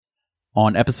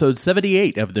On episode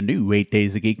 78 of the new 8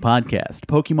 Days of Geek podcast,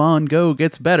 Pokemon Go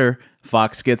gets better,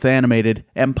 Fox gets animated,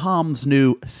 and Palm's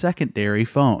new secondary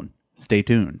phone. Stay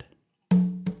tuned.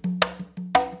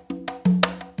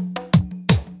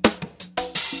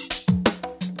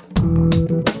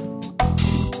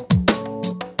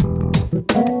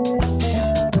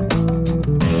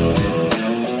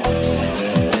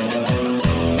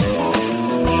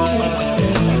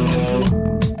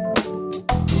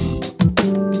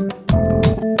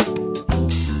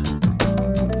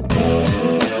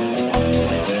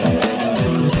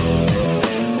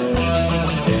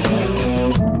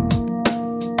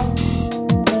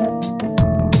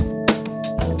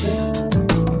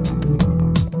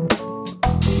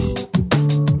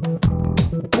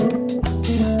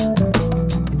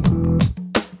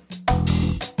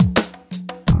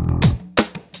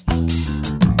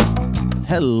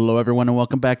 Hello, everyone, and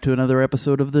welcome back to another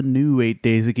episode of the new 8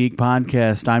 Days of Geek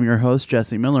podcast. I'm your host,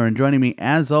 Jesse Miller, and joining me,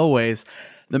 as always,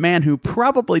 the man who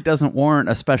probably doesn't warrant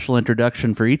a special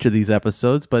introduction for each of these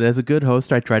episodes, but as a good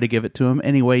host, I try to give it to him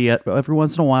anyway, yet every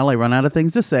once in a while I run out of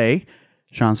things to say.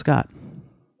 Sean Scott.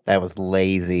 That was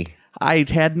lazy. I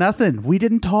had nothing. We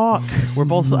didn't talk.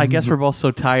 I guess we're both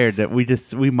so tired that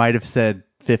we might have said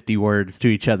 50 words to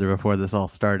each other before this all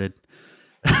started.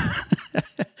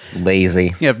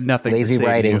 Lazy. You have nothing Lazy to say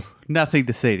writing. to you. Nothing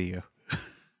to say to you.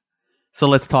 So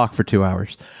let's talk for 2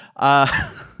 hours.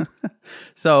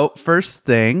 So first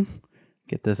thing,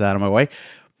 get this out of my way.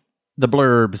 The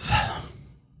blurbs.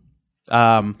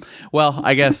 Well,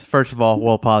 I guess first of all,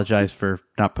 we'll apologize for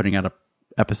not putting out an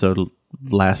episode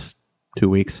last 2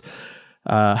 weeks.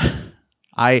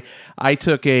 I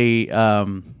took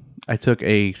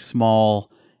a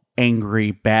small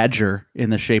angry badger in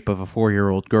the shape of a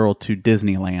 4-year-old girl to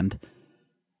Disneyland,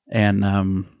 and I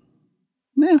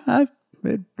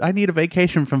need a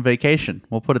vacation from vacation.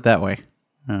 We'll put it that way.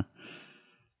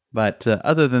 But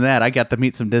other than that, I got to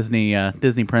meet some Disney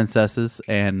princesses,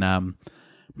 and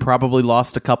probably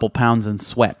lost a couple pounds in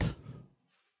sweat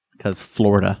because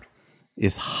Florida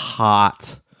is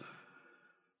hot.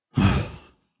 All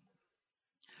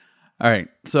right,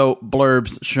 so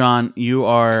blurbs, Sean,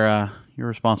 you're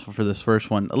responsible for this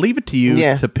first one. I'll leave it to you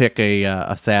to pick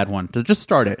a sad one. To just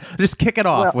start it. Just kick it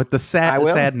off with the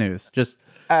sad news. Just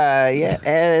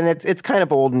and it's kind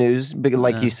of old news.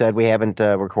 Like you said, we haven't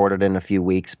recorded in a few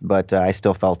weeks, but I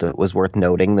still felt it was worth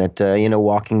noting that,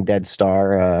 Walking Dead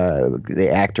star,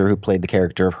 the actor who played the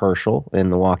character of Herschel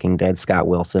in The Walking Dead, Scott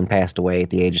Wilson, passed away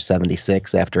at the age of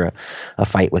 76 after a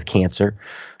fight with cancer.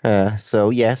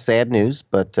 Sad news,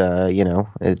 but,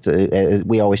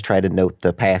 we always try to note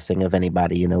the passing of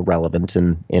anybody, relevant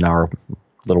in our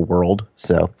little world.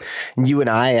 So you and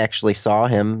I actually saw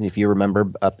him, if you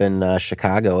remember, up in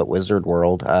Chicago at Wizard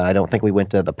World. I don't think we went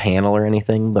to the panel or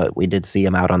anything, but we did see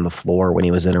him out on the floor when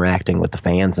he was interacting with the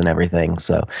fans and everything.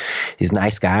 So he's a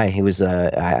nice guy. He was,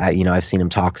 I've seen him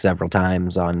talk several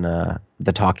times on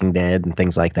The Talking Dead and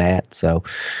things like that. So,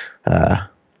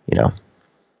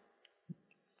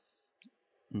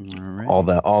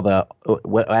 All the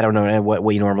what I don't know what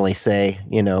we normally say,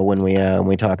 when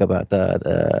we talk about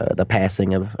the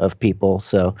passing of people.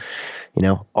 So,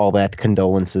 all that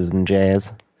condolences and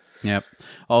jazz. Yep.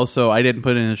 Also, I didn't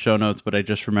put it in the show notes, but I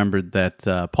just remembered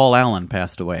that Paul Allen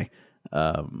passed away.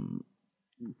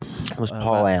 It was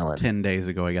Paul Allen 10 days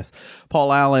ago, I guess.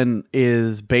 Paul Allen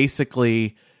is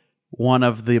basically one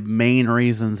of the main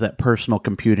reasons that personal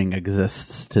computing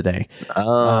exists today.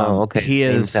 Oh,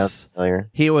 okay. Sounds familiar.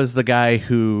 He was the guy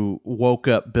who woke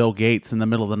up Bill Gates in the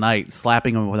middle of the night,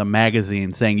 slapping him with a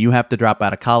magazine, saying, "You have to drop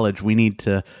out of college. We need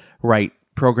to write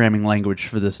programming language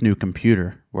for this new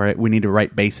computer. Right? We need to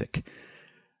write BASIC."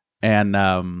 And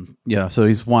so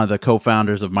he's one of the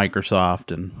co-founders of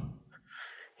Microsoft. And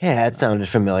yeah, that sounded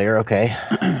familiar. Okay.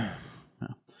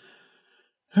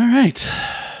 All right.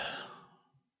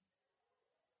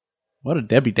 What a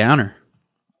Debbie Downer.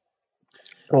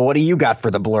 Well, what do you got for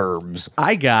the blurbs?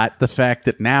 I got the fact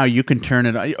that now you can turn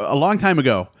it on. A long time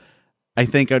ago, I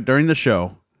think during the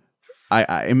show,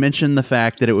 I mentioned the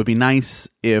fact that it would be nice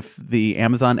if the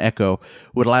Amazon Echo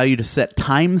would allow you to set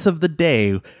times of the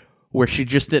day where she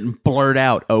just didn't blurt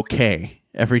out okay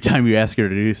every time you ask her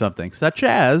to do something, such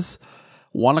as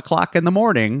 1 o'clock in the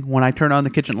morning when I turn on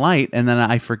the kitchen light and then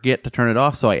I forget to turn it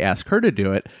off, so I ask her to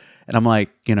do it. And I'm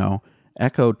like,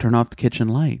 Echo, turn off the kitchen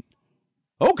light.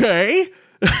 Okay.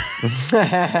 And it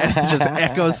just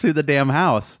echoes through the damn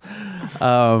house.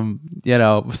 So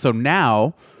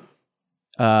now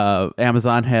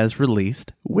Amazon has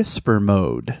released Whisper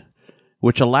Mode,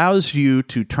 which allows you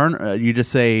to turn, you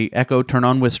just say, Echo, turn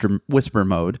on whisper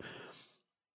mode.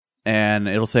 and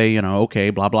it'll say, okay,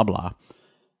 blah, blah, blah.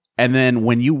 And then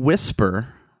when you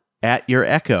whisper at your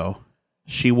Echo,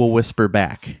 she will whisper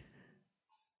back.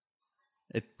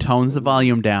 It tones the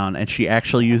volume down, and she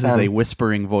actually uses a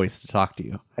whispering voice to talk to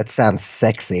you. That sounds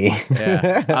sexy.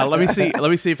 Yeah. Let me see. Let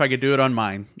me see if I could do it on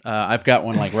mine. I've got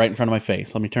one like right in front of my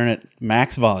face. Let me turn it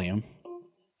max volume.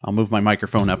 I'll move my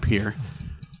microphone up here.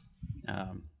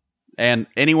 And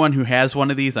anyone who has one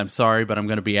of these, I'm sorry, but I'm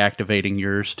going to be activating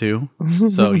yours too.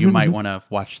 So you might want to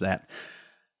watch that.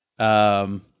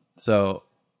 So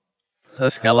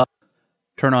let's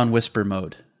turn on whisper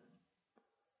mode.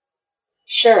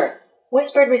 Sure.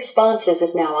 Whispered responses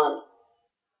is now on.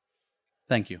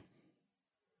 Thank you.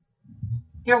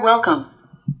 You're welcome.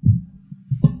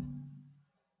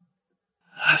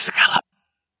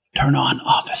 Turn on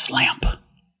office lamp.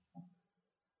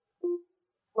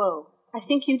 Whoa, I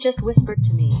think you just whispered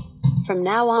to me. From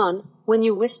now on, when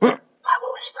you whisper, I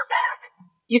will whisper back.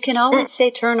 You can always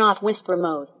say turn off whisper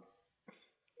mode.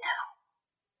 Now.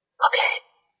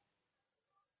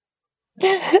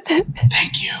 Okay.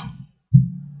 Thank you.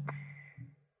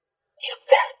 You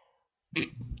bet.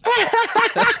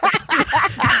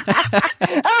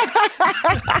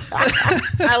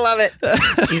 I love it.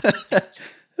 That's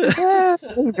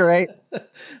great.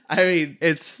 I mean,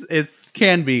 it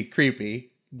can be creepy,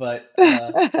 but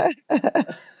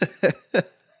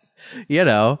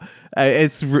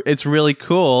it's really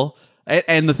cool.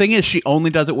 And the thing is, she only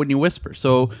does it when you whisper.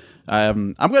 So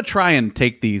I'm going to try and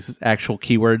take these actual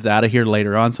keywords out of here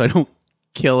later on, so I don't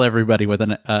kill everybody with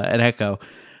an echo.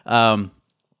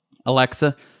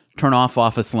 Alexa, turn off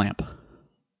office lamp. Okay.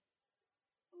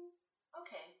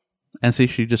 And see,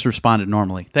 she just responded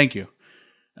normally. Thank you.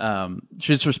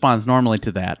 She just responds normally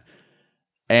to that.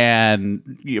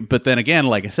 But then again,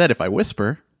 like I said, if I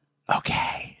whisper,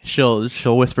 okay, she'll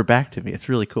whisper back to me. It's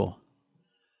really cool.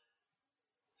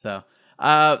 So,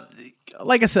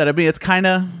 like I said, I mean, it's kind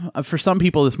of, for some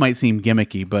people, this might seem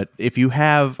gimmicky, but if you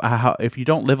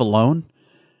don't live alone,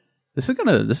 this is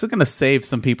gonna save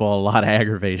some people a lot of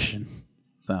aggravation.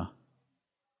 So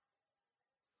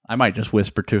I might just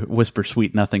whisper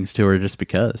sweet nothings to her just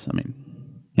because. I mean,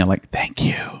 like, thank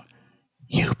you,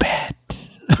 you bet.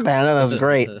 I know, that was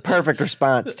great. Perfect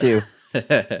response too.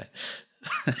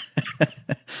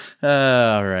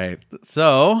 All right,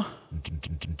 so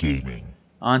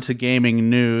on to gaming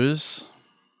news.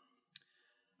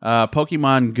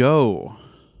 Pokemon Go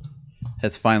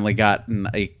has finally gotten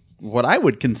what I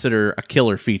would consider a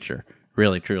killer feature,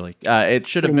 really, truly. It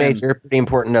should have been pretty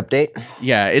important update.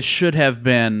 Yeah, it should have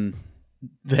been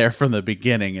there from the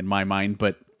beginning in my mind,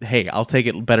 but hey, I'll take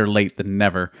it better late than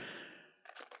never.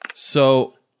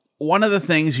 So, one of the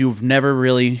things you've never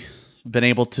really been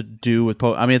able to do with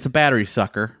it's a battery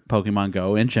sucker, Pokemon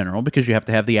Go in general, because you have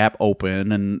to have the app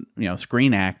open and,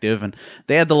 screen active, and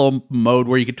they had the little mode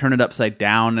where you could turn it upside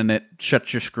down and it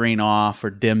shuts your screen off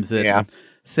or dims it. Yeah.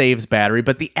 Saves battery,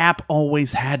 but the app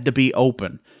always had to be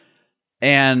open.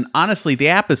 And honestly, the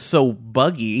app is so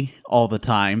buggy all the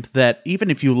time that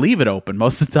even if you leave it open,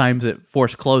 most of the times it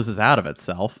force closes out of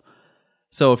itself.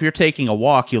 So if you're taking a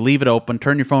walk, you leave it open,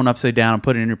 turn your phone upside down, and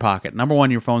put it in your pocket. Number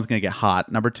one, your phone's going to get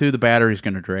hot. Number two, the battery's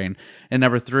going to drain. And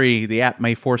number three, the app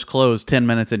may force close 10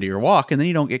 minutes into your walk, and then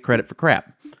you don't get credit for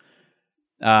crap.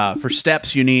 For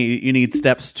steps, you need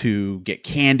steps to get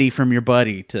candy from your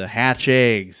buddy, to hatch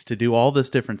eggs, to do all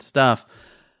this different stuff.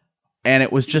 And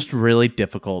it was just really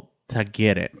difficult to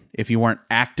get it if you weren't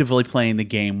actively playing the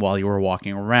game while you were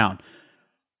walking around.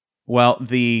 Well,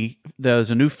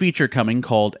 there's a new feature coming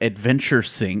called Adventure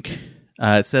Sync.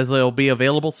 It says it'll be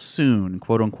available soon,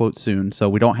 quote unquote soon, so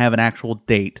we don't have an actual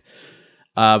date.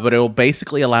 But it will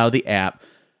basically allow the app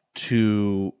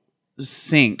to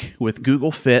sync with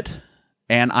Google Fit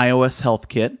and iOS Health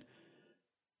Kit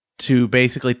to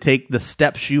basically take the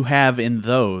steps you have in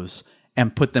those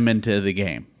and put them into the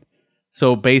game.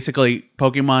 So basically,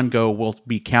 Pokemon Go will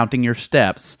be counting your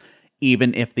steps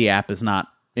even if the app is not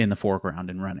in the foreground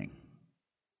and running.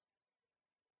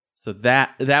 So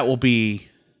that will be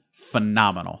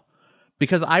phenomenal.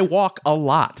 Because I walk a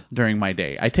lot during my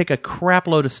day. I take a crap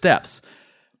load of steps,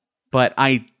 but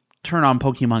I turn on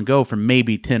Pokemon Go for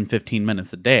maybe 10, 15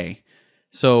 minutes a day.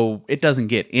 So it doesn't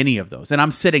get any of those. And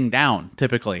I'm sitting down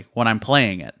typically when I'm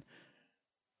playing it.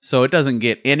 So it doesn't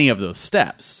get any of those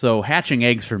steps. So hatching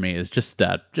eggs for me is just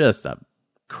a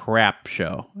crap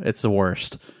show. It's the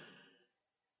worst.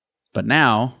 But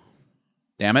now,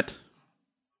 damn it,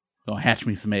 go hatch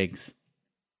me some eggs.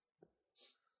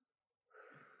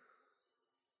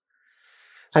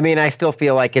 I mean, I still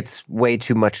feel like it's way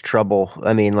too much trouble.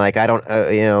 I mean, like I don't,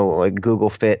 like Google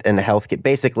Fit and HealthKit.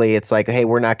 Basically, it's like, hey,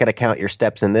 we're not going to count your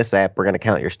steps in this app. We're going to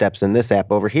count your steps in this app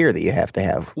over here that you have to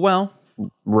have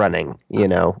running.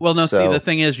 Well, no. See, the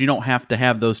thing is, you don't have to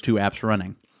have those two apps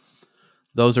running.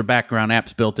 Those are background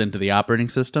apps built into the operating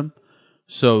system,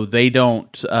 so they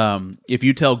don't. If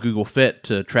you tell Google Fit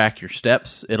to track your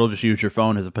steps, it'll just use your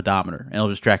phone as a pedometer, and it'll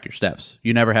just track your steps.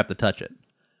 You never have to touch it.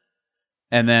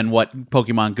 And then what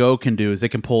Pokemon Go can do is it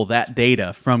can pull that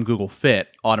data from Google Fit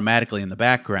automatically in the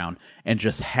background and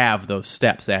just have those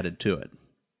steps added to it.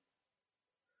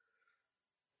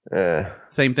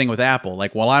 Same thing with Apple.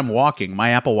 Like while I'm walking,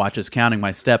 my Apple Watch is counting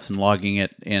my steps and logging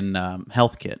it in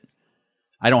HealthKit.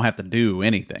 I don't have to do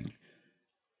anything.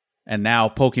 And now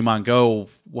Pokemon Go,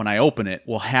 when I open it,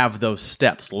 will have those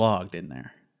steps logged in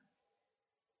there.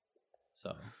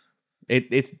 So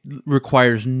it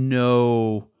requires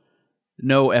no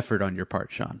effort on your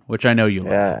part, Sean, which I know you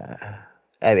love.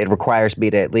 It requires me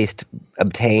to at least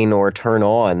obtain or turn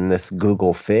on this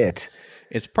Google Fit.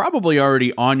 It's probably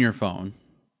already on your phone.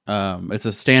 It's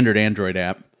a standard Android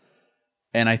app.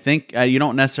 And I think you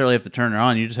don't necessarily have to turn it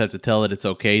on. You just have to tell it it's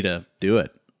okay to do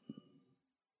it.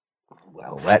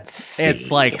 Well, let's see. It's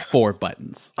like 4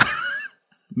 buttons.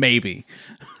 Maybe.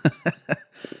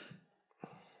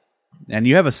 And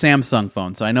you have a Samsung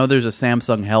phone, so I know there's a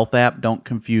Samsung Health app. Don't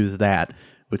confuse that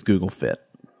with Google Fit.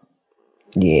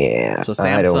 Yeah. So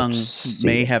Samsung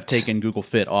may have taken Google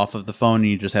Fit off of the phone, and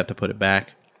you just have to put it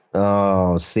back.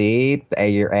 Oh, see?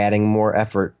 You're adding more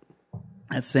effort.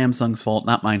 That's Samsung's fault,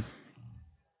 not mine.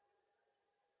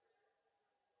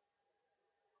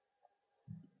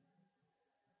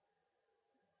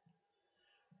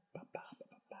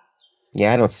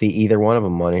 Yeah, I don't see either one of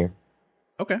them on here.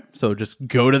 Okay, so just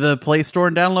go to the Play Store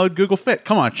and download Google Fit.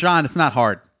 Come on, Sean, it's not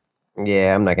hard.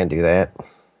 Yeah, I'm not going to do that.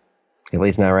 At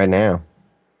least not right now.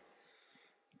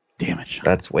 Damn it, Sean.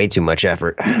 That's way too much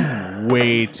effort.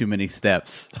 Way too many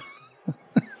steps.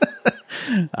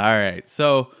 All right,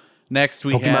 so next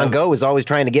we have... Pokemon Go is always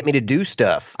trying to get me to do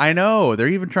stuff. I know. They're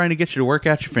even trying to get you to work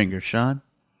out your fingers, Sean.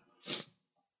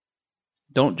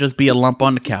 Don't just be a lump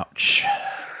on the couch.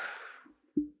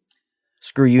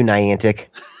 Screw you, Niantic.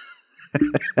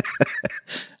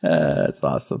 That's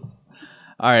awesome.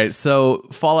 All right, so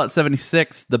Fallout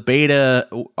 76, the beta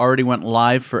already went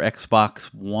live for Xbox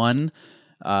One.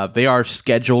 They are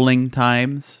scheduling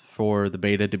times for the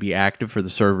beta to be active, for the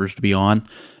servers to be on.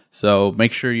 So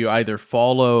make sure you either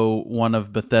follow one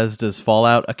of Bethesda's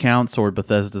Fallout accounts or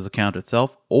Bethesda's account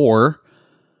itself, or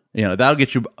that'll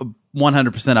get you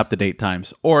 100% up-to-date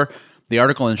times. Or the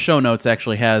article in show notes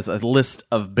actually has a list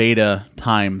of beta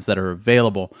times that are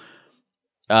available.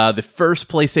 The first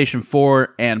PlayStation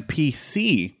 4 and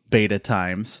PC beta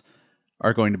times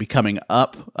are going to be coming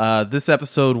up. This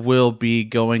episode will be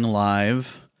going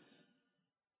live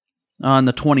on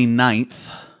the 29th,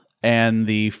 and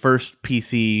the first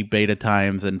PC beta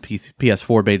times and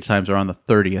PS4 beta times are on the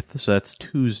 30th, so that's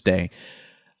Tuesday.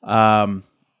 Let's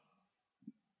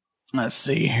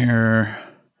see here.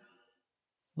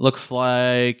 Looks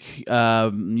like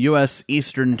U.S.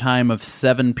 Eastern time of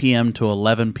 7 p.m. to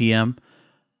 11 p.m.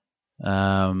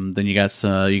 Then you got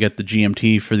the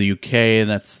GMT for the UK, and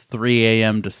that's 3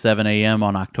 a.m. to 7 a.m.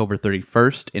 on October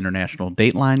 31st, International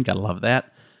Dateline. Gotta love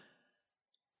that.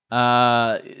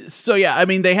 So yeah, I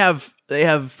mean they have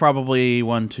probably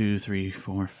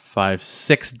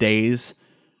 6 days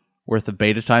worth of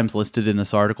beta times listed in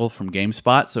this article from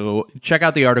GameSpot. So check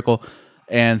out the article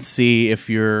and see if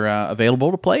you're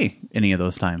available to play any of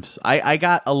those times. I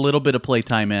got a little bit of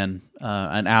playtime in,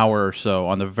 an hour or so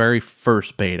on the very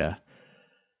first beta.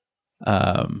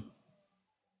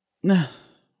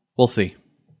 We'll see.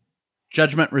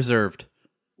 Judgment reserved.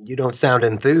 You don't sound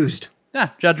enthused. Yeah,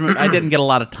 judgment. I didn't get a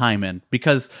lot of time in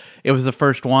because it was the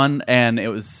first one, and it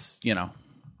was, a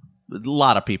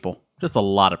lot of people. Just a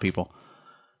lot of people.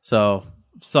 So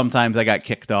sometimes I got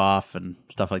kicked off and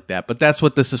stuff like that. But that's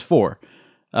what this is for.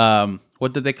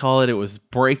 What did they call it? It was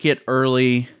break it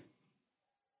early.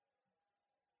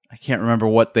 I can't remember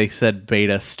what they said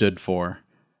beta stood for.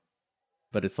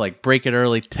 But it's like break it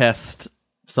early, test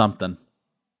something.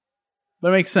 But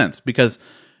it makes sense because,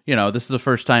 this is the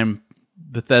first time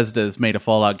Bethesda has made a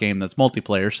Fallout game that's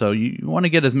multiplayer. So you want to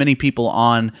get as many people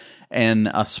on in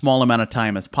a small amount of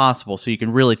time as possible so you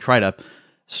can really try to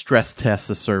stress test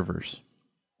the servers.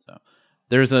 So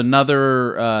there's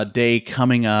another day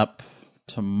coming up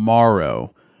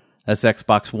tomorrow. That's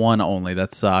Xbox One only.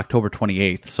 That's October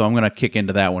 28th. So I'm going to kick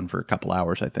into that one for a couple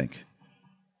hours, I think.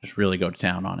 Just really go to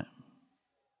town on it.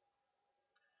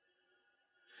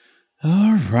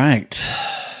 All right.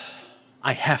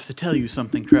 I have to tell you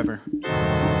something, Trevor.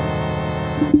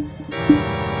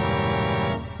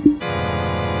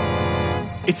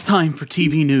 It's time for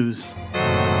TV news.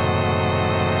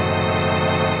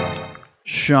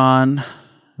 Sean,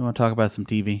 you want to talk about some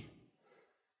TV?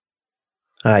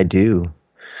 I do.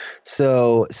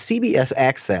 So CBS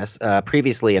Access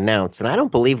previously announced, and I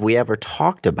don't believe we ever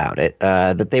talked about it,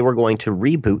 that they were going to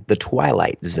reboot The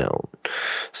Twilight Zone.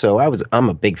 So I'm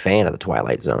a big fan of The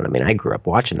Twilight Zone. I mean, I grew up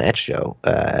watching that show.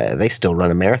 They still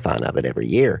run a marathon of it every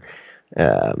year.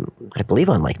 I believe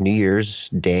on like New Year's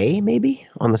Day, maybe,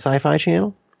 on the Sci-Fi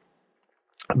Channel.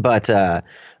 But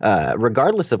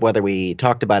regardless of whether we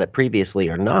talked about it previously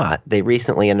or not, they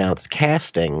recently announced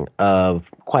casting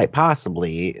of quite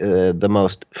possibly the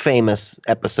most famous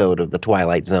episode of The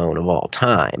Twilight Zone of all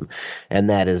time, and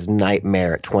that is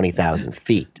Nightmare at 20,000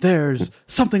 Feet. There's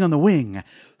something on the wing.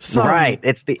 Right,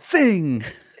 it's the thing.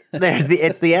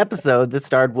 It's the episode that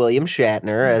starred William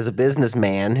Shatner as a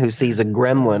businessman who sees a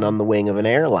gremlin on the wing of an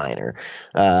airliner,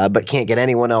 but can't get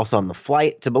anyone else on the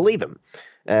flight to believe him.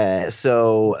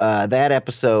 So that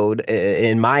episode,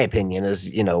 in my opinion,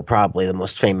 is, probably the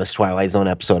most famous Twilight Zone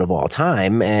episode of all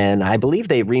time. And I believe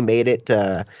they remade it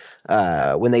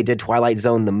when they did Twilight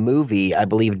Zone, the movie. I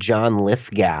believe John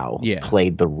Lithgow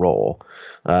played the role.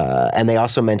 And they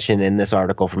also mentioned in this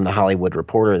article from the Hollywood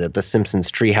Reporter that The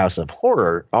Simpsons Treehouse of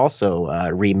Horror also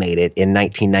remade it in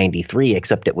 1993,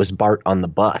 except it was Bart on the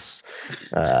bus.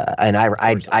 And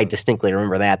I distinctly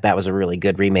remember that. That was a really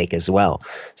good remake as well.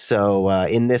 So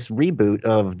in this reboot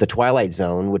of The Twilight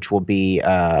Zone, which will be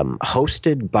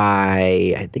hosted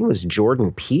by, I think it was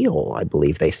Jordan Peele, I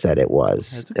believe they said it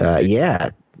was.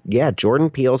 Yeah,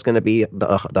 Jordan Peele is going to be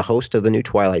the host of the new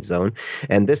Twilight Zone,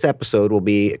 and this episode will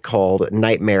be called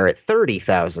Nightmare at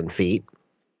 30,000 Feet.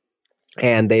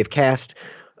 And they've cast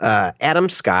Adam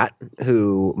Scott,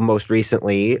 who most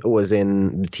recently was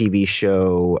in the TV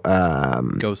show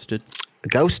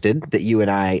Ghosted that you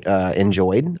and I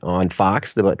enjoyed on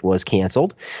Fox, but was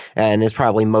canceled, and is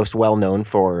probably most well known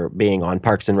for being on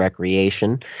Parks and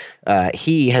Recreation.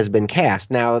 He has been cast.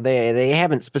 Now they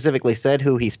haven't specifically said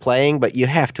who he's playing, but you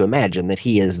have to imagine that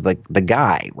he is the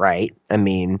guy, right? I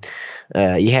mean,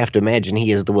 you have to imagine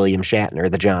he is the William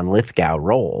Shatner, the John Lithgow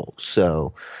role.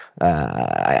 So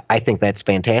I think that's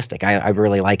fantastic. I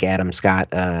really like Adam Scott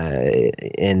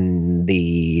in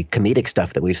the comedic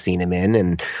stuff that we've seen him in,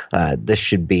 and this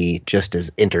should be just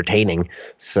as entertaining.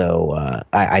 So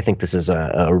I think this is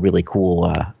a really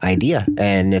cool idea,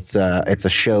 and it's a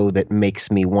show that makes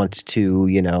me want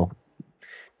to,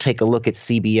 take a look at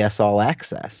CBS All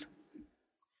Access.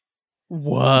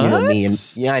 What?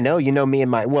 I know. Me and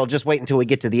my. Well, just wait until we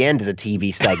get to the end of the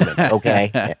TV segment,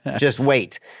 okay? Just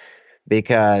wait.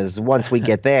 Because once we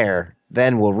get there,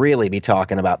 then we'll really be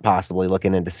talking about possibly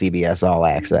looking into CBS All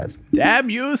Access.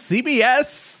 Damn you,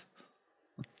 CBS!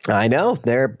 I know.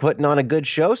 They're putting on a good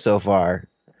show so far.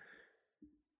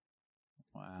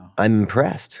 Wow. I'm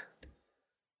impressed.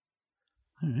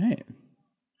 All right.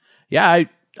 Yeah,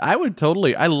 I would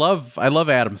totally. I love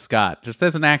Adam Scott just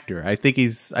as an actor. I think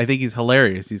he's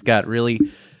hilarious. He's got a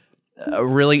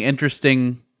really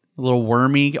interesting, little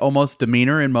wormy almost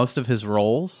demeanor in most of his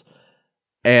roles.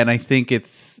 And I think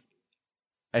it's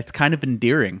kind of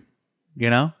endearing,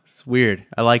 It's weird.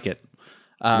 I like it.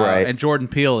 Right. And Jordan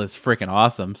Peele is freaking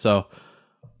awesome. So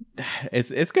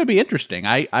it's going to be interesting.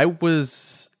 I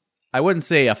wouldn't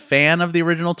say a fan of the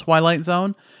original Twilight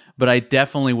Zone, but I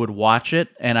definitely would watch it.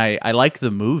 And I like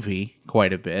the movie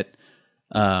quite a bit.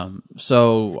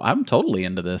 So I'm totally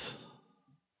into this.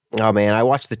 Oh man, I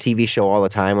watched the TV show all the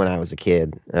time when I was a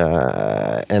kid,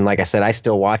 and like I said, I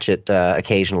still watch it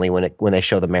occasionally when they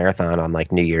show the marathon on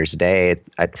like New Year's Day.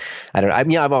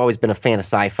 I've always been a fan of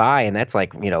sci-fi, and that's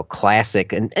like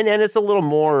classic, and it's a little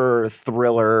more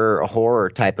thriller horror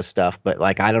type of stuff. But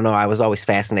like I don't know, I was always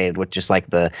fascinated with just like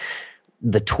the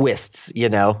twists,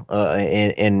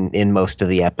 in most of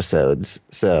the episodes.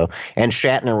 So, and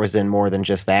Shatner was in more than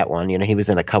just that one. He was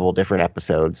in a couple different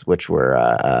episodes, which were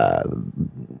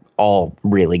all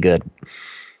really good.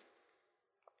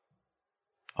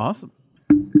 Awesome.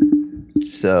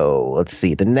 So let's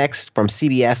see. The next from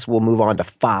CBS, we'll move on to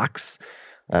Fox.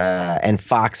 And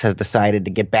Fox has decided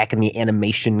to get back in the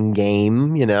animation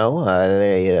game.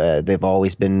 They've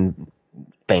always been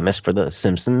famous for The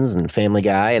Simpsons and Family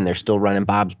Guy, and they're still running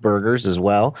Bob's Burgers as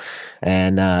well.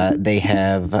 And they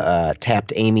have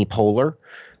tapped Amy Poehler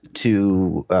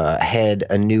to head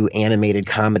a new animated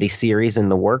comedy series in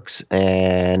the works,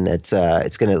 and it's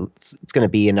gonna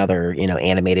be another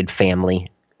animated family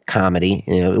comedy,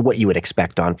 what you would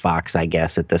expect on Fox, I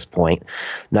guess, at this point.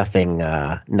 Nothing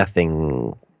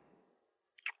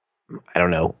I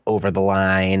don't know, over the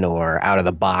line or out of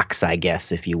the box, I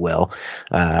guess, if you will.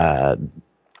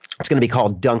 It's going to be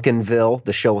called Duncanville.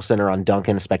 The show will center on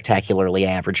Duncan, a spectacularly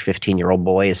average 15-year-old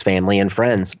boy, his family, and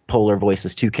friends. Poehler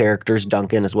voices two characters,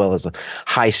 Duncan, as well as a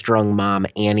high-strung mom,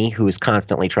 Annie, who is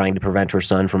constantly trying to prevent her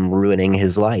son from ruining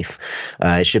his life.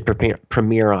 It should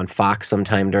premiere on Fox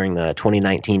sometime during the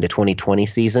 2019 to 2020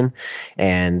 season.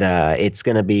 And it's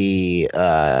going to be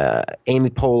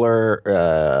Amy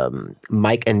Poehler,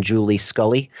 Mike and Julie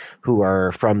Scully, who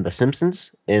are from The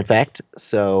Simpsons, in fact.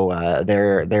 So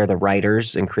they're the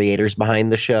writers and creators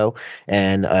behind the show,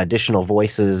 and additional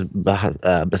voices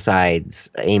besides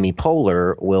Amy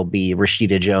Poehler will be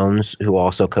Rashida Jones, who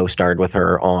also co-starred with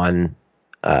her on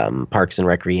Parks and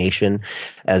Recreation,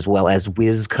 as well as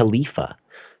Wiz Khalifa.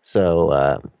 So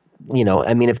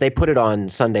I mean, if they put it on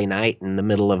Sunday night in the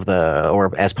middle of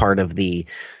or as part of the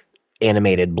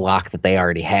animated block that they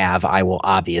already have, I will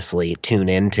obviously tune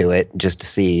into it just to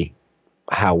see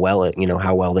how well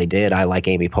they did. I like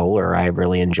Amy Poehler. I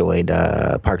really enjoyed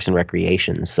Parks and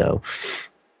Recreation. So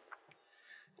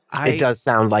it does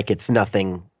sound like it's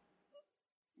nothing.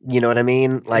 You know what I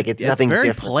mean? Like it's nothing very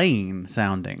different. Plain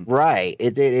sounding, right?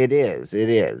 It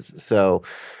is. So,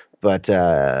 but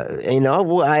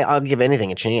I'll give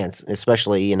anything a chance,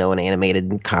 especially an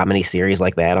animated comedy series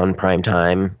like that on prime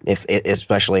time.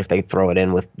 Especially if they throw it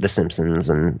in with The Simpsons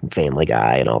and Family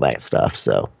Guy and all that stuff.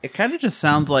 So it kind of just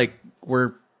sounds like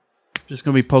we're just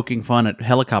going to be poking fun at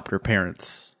helicopter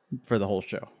parents for the whole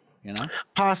show,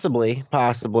 Possibly.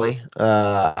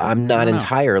 I'm not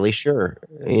entirely sure,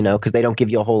 because they don't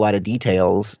give you a whole lot of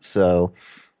details. So,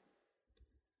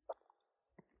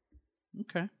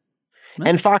 okay.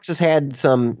 And Fox has had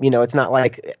some, it's not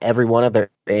like every one of their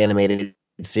animated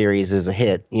series is a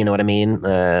hit. You know what I mean?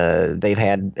 They've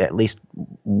had at least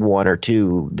one or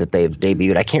two that they've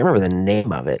debuted. I can't remember the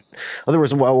name of it. Oh, there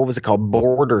was, what was it called?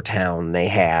 Border Town.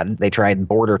 They tried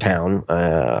Border Town.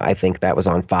 I think that was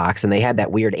on Fox, and they had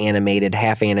that weird animated,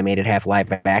 half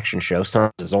live action show,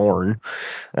 Son of Zorn.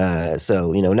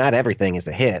 So, not everything is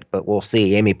a hit, but we'll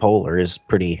see. Amy Poehler is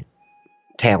pretty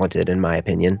talented in my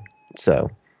opinion. So,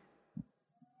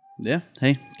 yeah.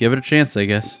 Hey, give it a chance, I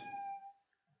guess.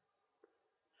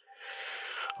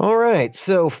 All right,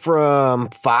 so from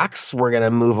Fox, we're going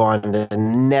to move on to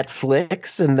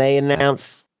Netflix, and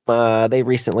they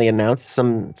recently announced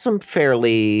some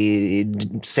fairly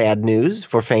sad news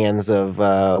for fans of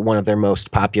one of their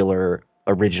most popular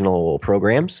original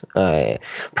programs.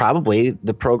 Probably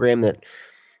the program that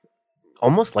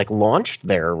almost like launched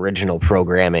their original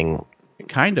programming.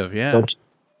 Kind of, yeah.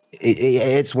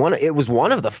 It was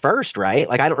one of the first, right?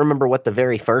 Like, I don't remember what the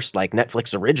very first like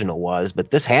Netflix original was,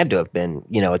 but this had to have been,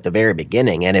 at the very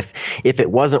beginning. And if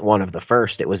it wasn't one of the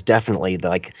first, it was definitely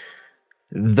like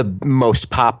the most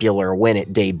popular when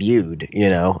it debuted,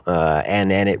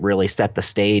 and it really set the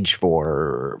stage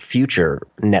for future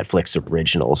Netflix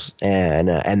originals. And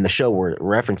the show we're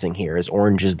referencing here is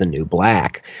Orange is the New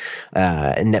Black.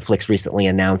 And Netflix recently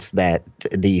announced that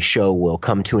the show will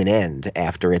come to an end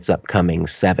after its upcoming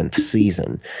 7th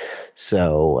season.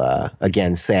 So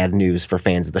again, sad news for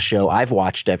fans of the show. I've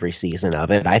watched every season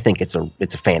of it. I think it's a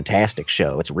fantastic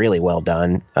show. It's really well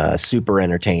done, super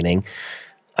entertaining.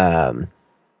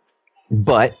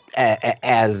 But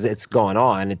as it's gone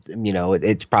on,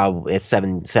 it's probably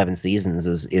seven seasons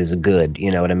is good. You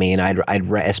know what I mean?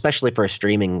 Especially for a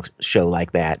streaming show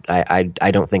like that.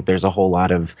 I don't think there's a whole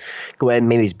lot of.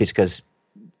 Maybe it's because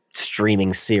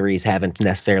streaming series haven't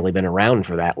necessarily been around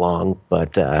for that long.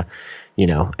 But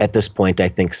at this point, I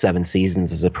think 7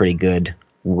 seasons is a pretty good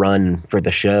run for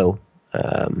the show.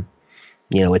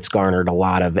 It's garnered a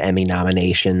lot of Emmy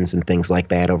nominations and things like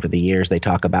that over the years. They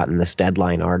talk about in this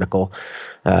Deadline article.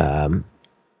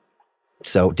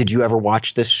 So did you ever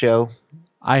watch this show?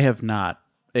 I have not.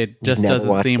 It just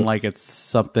doesn't seem like it's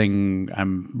something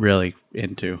I'm really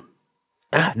into.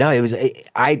 No, it was.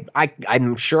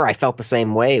 I'm sure I felt the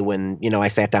same way when I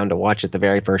sat down to watch it the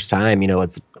very first time.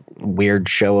 It's a weird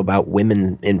show about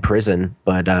women in prison,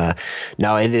 but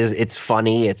no, it is. It's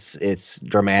funny. It's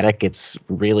dramatic. It's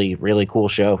really really cool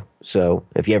show. So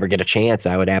if you ever get a chance,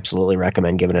 I would absolutely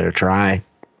recommend giving it a try,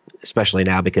 especially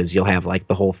now because you'll have like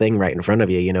the whole thing right in front of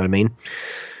you. You know what I mean?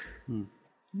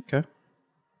 Okay.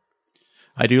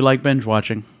 I do like binge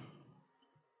watching.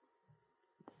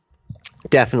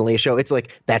 Definitely a show. It's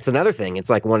like, that's another thing. It's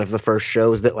like one of the first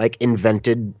shows that like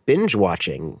invented binge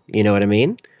watching. You know what I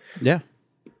mean? Yeah.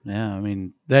 Yeah. I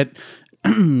mean, that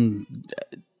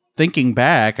thinking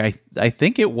back, I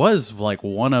think it was like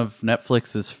one of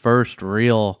Netflix's first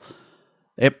real,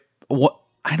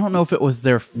 I don't know if it was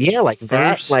their like first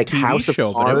that, like TV House show,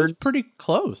 of Cards. but it was pretty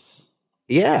close.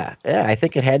 Yeah, I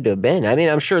think it had to have been. I mean,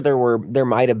 I'm sure there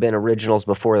might have been originals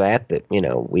before that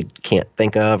we can't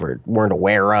think of or weren't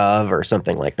aware of or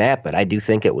something like that. But I do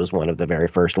think it was one of the very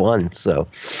first ones. So,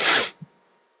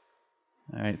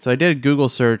 all right. So I did a Google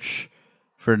search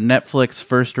for Netflix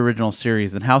first original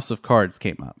series, and House of Cards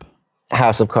came up.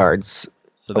 House of Cards.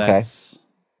 So that's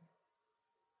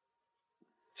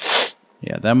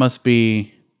yeah, that must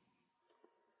be.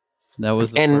 That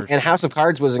was and House of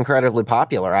Cards was incredibly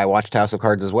popular. I watched House of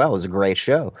Cards as well. It was a great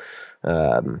show.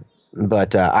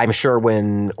 But I'm sure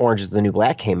when Orange is the New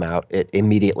Black came out, it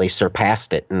immediately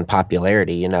surpassed it in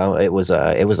popularity. You know, it was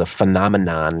a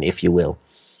phenomenon, if you will.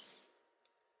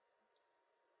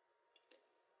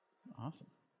 Awesome.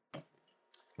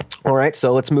 All right,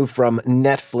 so let's move from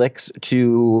Netflix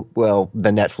to,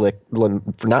 the Netflix,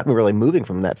 not really moving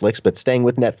from Netflix, but staying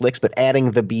with Netflix, but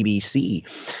adding the BBC,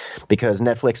 because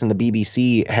Netflix and the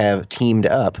BBC have teamed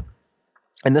up.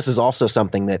 And this is also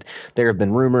something that there have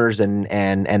been rumors and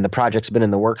the project's been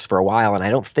in the works for a while, and I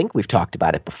don't think we've talked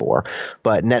about it before,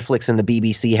 but Netflix and the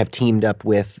BBC have teamed up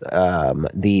with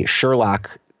the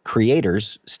Sherlock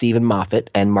creators, Stephen Moffat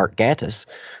and Mark Gatiss,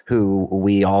 who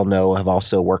we all know have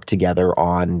also worked together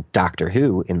on Doctor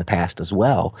Who in the past as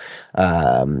well.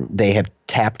 They have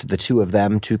tapped the two of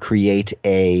them to create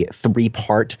a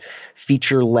 3-part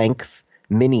feature-length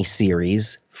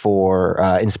miniseries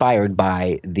inspired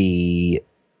by the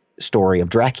story of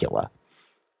Dracula.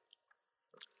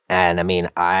 And I mean,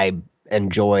 I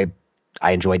enjoyed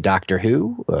Doctor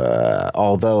Who,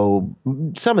 although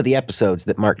some of the episodes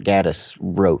that Mark Gatiss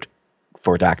wrote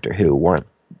for Doctor Who weren't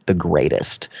the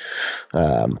greatest.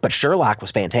 But Sherlock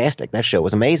was fantastic. That show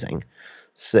was amazing.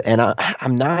 So, and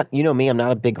I'm not, you know me, I'm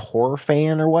not a big horror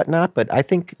fan or whatnot, but I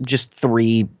think just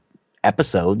 3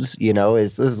 episodes,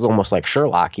 this is almost like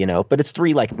Sherlock, but it's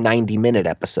 3 like 90-minute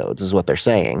episodes is what they're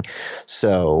saying.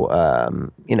 So,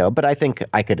 but I think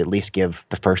I could at least give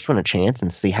the first one a chance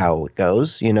and see how it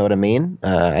goes. You know what I mean?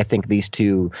 I think these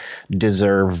two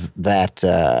deserve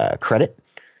that credit.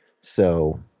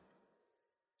 So,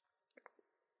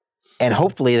 and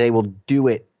hopefully they will do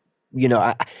it.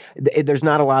 There's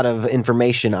not a lot of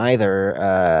information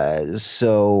either.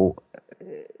 So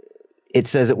it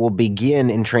says it will begin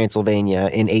in Transylvania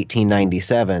in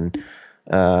 1897,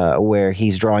 where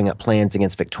he's drawing up plans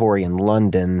against Victorian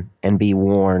London, and be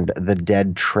warned, the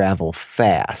dead travel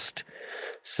fast.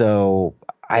 So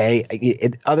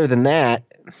other than that,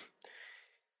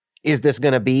 is this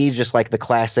going to be just like the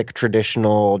classic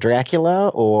traditional Dracula,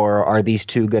 or are these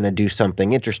two going to do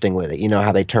something interesting with it? You know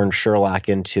how they turned Sherlock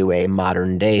into a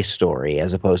modern day story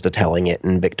as opposed to telling it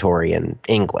in Victorian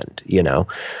England,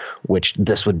 which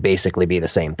this would basically be the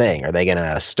same thing. Are they going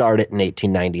to start it in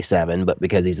 1897, but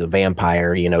because he's a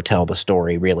vampire, tell the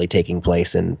story really taking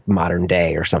place in modern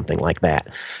day or something like that?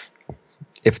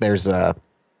 If there's a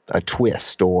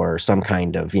twist or some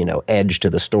kind of, edge to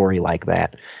the story like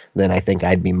that, then I think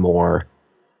I'd be more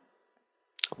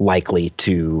likely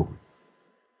to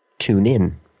tune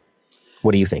in.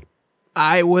 What do you think?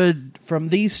 I would, from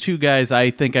these two guys,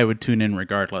 I think I would tune in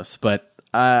regardless, but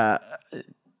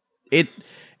it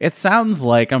sounds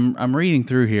like I'm reading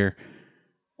through here.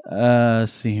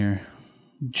 Let's see here.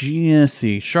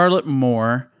 GSC, Charlotte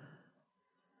Moore.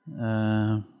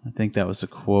 I think that was a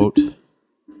quote.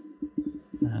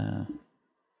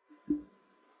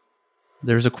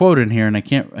 There's a quote in here, and I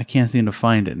can't seem to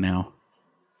find it now.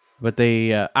 But they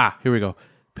here we go.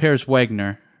 Piers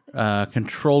Wagner,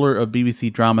 controller of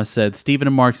BBC Drama, said Stephen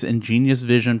and Mark's ingenious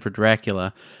vision for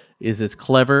Dracula is as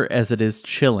clever as it is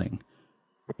chilling.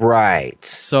 Right.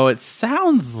 So it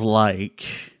sounds like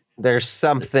there's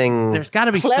something. There's got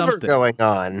to be clever something going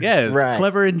on. Yeah, it's right.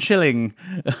 Clever and chilling.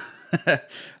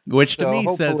 Which to me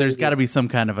says there's got to be some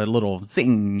kind of a little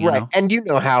thing, you know? And you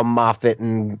know how Moffat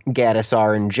and Gatiss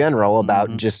are in general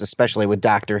about just especially with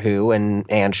Doctor Who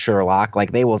and Sherlock.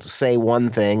 Like they will say one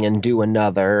thing and do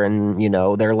another, and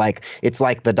they're like, it's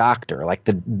like the Doctor. Like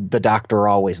the Doctor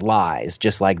always lies,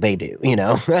 just like they do.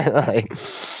 Like,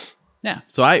 yeah.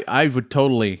 So I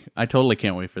totally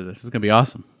can't wait for this. It's gonna be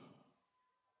awesome.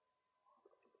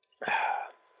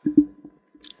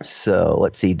 So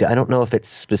let's see. I don't know if it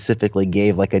specifically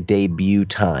gave like a debut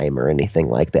time or anything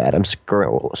like that. I'm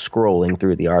scrolling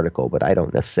through the article, but I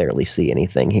don't necessarily see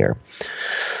anything here.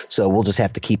 So we'll just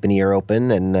have to keep an ear open,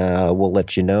 and we'll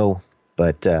let you know.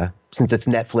 But since it's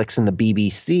Netflix and the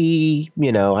BBC,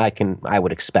 I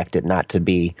would expect it not to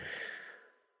be.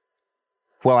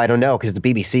 Well, I don't know, because the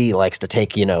BBC likes to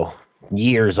take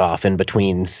years off in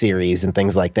between series and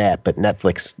things like that, but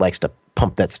Netflix likes to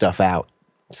pump that stuff out.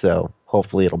 So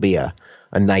hopefully it'll be a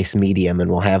nice medium, and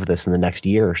we'll have this in the next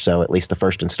year or so, at least the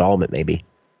first installment maybe.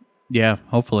 Yeah,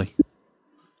 hopefully.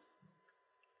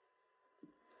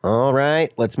 All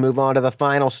right, let's move on to the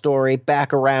final story.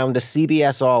 Back around to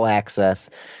CBS All Access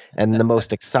and the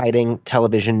most exciting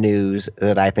television news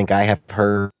that I think I have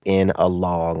heard in a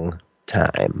long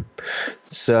time.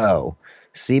 So,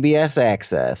 CBS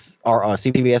Access, or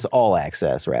CBS All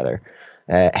Access, rather,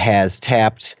 has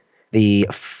tapped the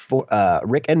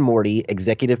Rick and Morty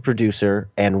executive producer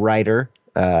and writer,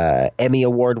 Emmy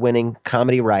Award-winning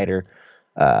comedy writer,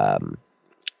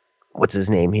 what's his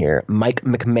name here? Mike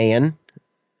McMahon,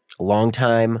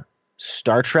 longtime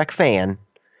Star Trek fan,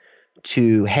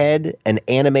 to head an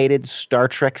animated Star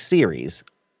Trek series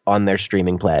on their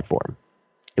streaming platform.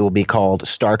 It will be called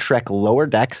Star Trek Lower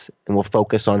Decks and will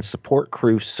focus on support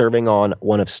crew serving on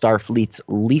one of Starfleet's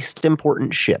least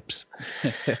important ships.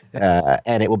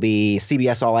 And it will be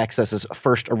CBS All Access's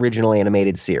first original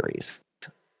animated series.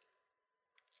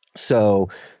 So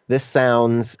this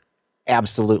sounds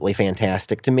absolutely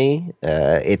fantastic to me.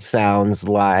 It sounds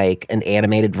like an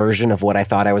animated version of what I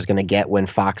thought I was going to get when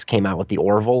Fox came out with The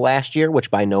Orville last year,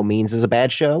 which by no means is a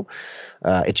bad show.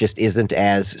 It just isn't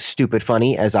as stupid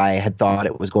funny as I had thought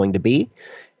it was going to be.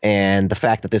 And the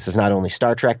fact that this is not only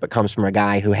Star Trek, but comes from a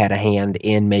guy who had a hand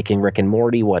in making Rick and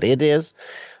Morty what it is.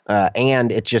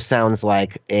 And it just sounds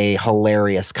like a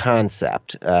hilarious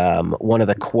concept. One of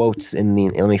the quotes in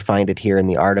let me find it here in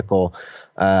the article.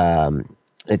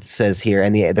 It says here,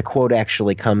 and the quote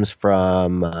actually comes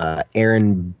from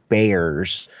Aaron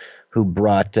Bayers, who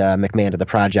brought McMahon to the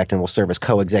project and will serve as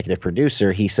co-executive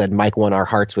producer. He said, "Mike won our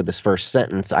hearts with his first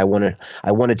sentence. I want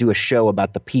to do a show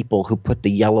about the people who put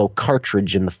the yellow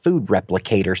cartridge in the food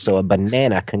replicator so a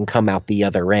banana can come out the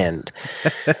other end."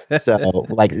 So,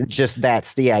 like, just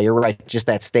that, yeah, you're right. Just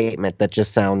that statement that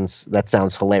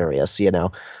sounds hilarious, you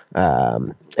know.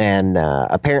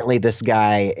 Apparently this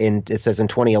guy, it says in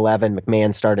 2011,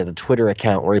 McMahon started a Twitter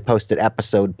account where he posted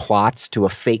episode plots to a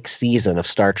fake season of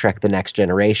Star Trek The Next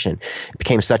Generation. It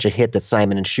became such a hit that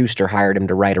Simon & Schuster hired him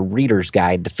to write a reader's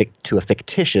guide to a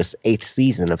fictitious 8th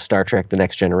season of Star Trek The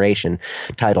Next Generation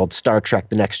titled Star Trek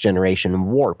The Next Generation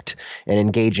Warped, an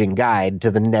engaging guide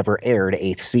to the never-aired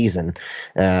 8th season.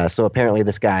 So apparently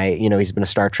this guy, you know, he's been a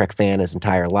Star Trek fan his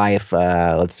entire life.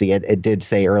 Let's see, it did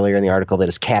say earlier in the article that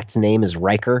his cat's name is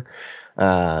Riker. They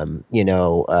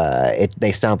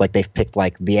sound like they've picked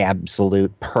like the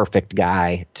absolute perfect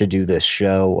guy to do this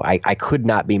show. I could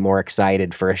not be more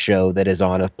excited for a show that is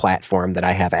on a platform that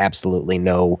I have absolutely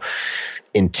no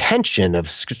intention of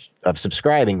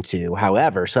subscribing to.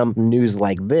 However, some news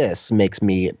like this makes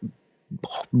me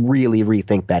really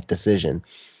rethink that decision.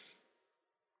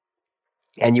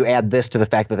 And you add this to the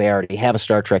fact that they already have a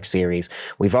Star Trek series.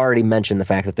 We've already mentioned the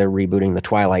fact that they're rebooting The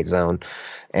Twilight Zone.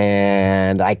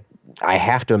 And I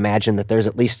have to imagine that there's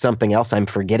at least something else I'm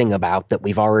forgetting about that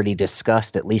we've already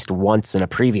discussed at least once in a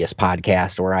previous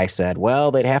podcast where I said,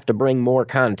 well, they'd have to bring more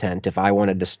content if I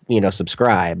wanted to, you know,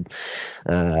 subscribe.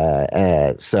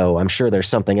 So I'm sure there's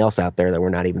something else out there that we're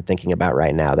not even thinking about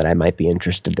right now that I might be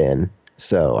interested in.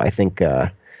 So I think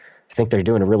they're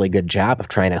doing a really good job of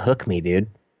trying to hook me, dude.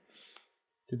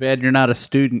 Too bad you're not a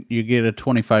student. You get a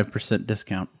 25%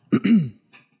 discount. I'm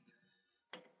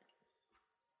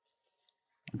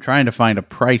trying to find a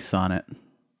price on it.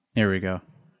 Here we go.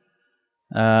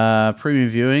 Premium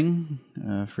viewing,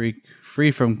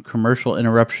 free from commercial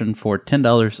interruption for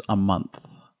 $10 a month.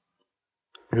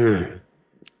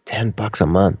 $10 a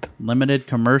month. Limited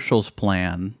commercials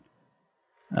plan.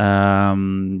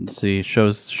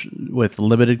 Shows with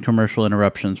limited commercial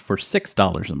interruptions for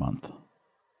 $6 a month.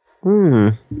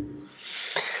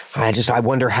 I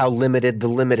wonder how limited the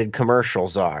limited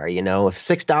commercials are. You know, if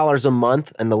 $6 a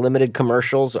month and the limited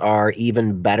commercials are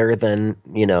even better than,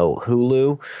 you know,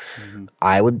 Hulu,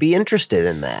 I would be interested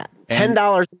in that.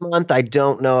 $10 a month, I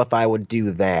don't know if I would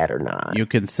do that or not. You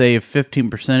can save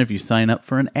 15% if you sign up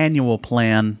for an annual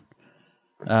plan.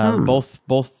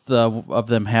 Both of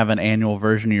them have an annual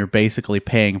version. You're basically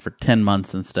paying for 10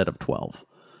 months instead of 12.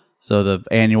 So the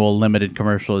annual limited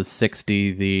commercial is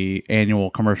 $60. The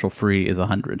annual commercial free is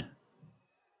 $100.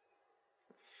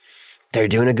 They're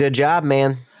doing a good job,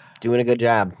 man. Doing a good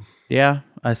job. Yeah,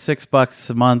 $6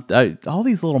 a month. All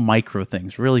these little micro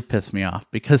things really piss me off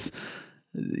because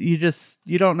you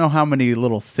don't know how many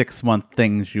little 6-month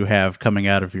things you have coming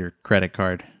out of your credit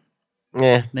card.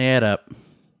 Yeah, they add up.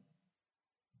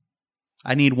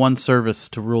 I need one service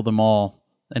to rule them all,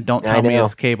 and don't tell me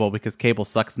it's cable because cable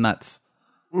sucks nuts.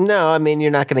 No, I mean,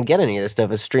 you're not going to get any of this stuff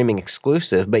as streaming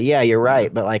exclusive. But yeah, you're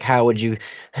right. But like, how would you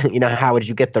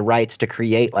get the rights to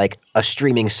create like a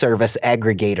streaming service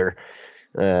aggregator?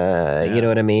 You know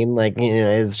what I mean? Like,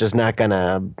 it's just not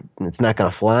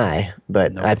gonna fly.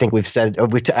 But Nope. I think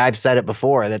I've said it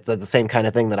before. That's the same kind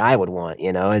of thing that I would want.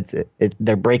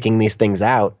 They're breaking these things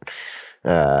out.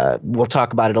 We'll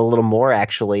talk about it a little more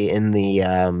actually in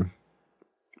the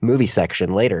movie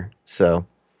section later. So,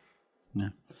 Yeah.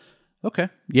 Okay.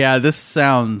 Yeah, this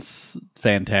sounds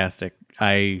fantastic.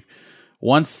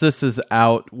 Once this is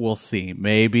out, we'll see.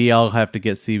 Maybe I'll have to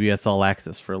get CBS All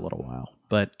Access for a little while,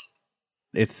 but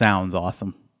it sounds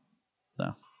awesome.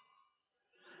 So,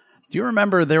 do you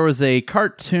remember there was a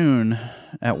cartoon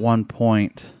at one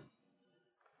point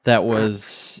that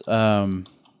was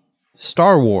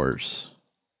Star Wars,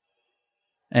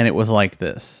 and it was like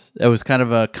this? It was kind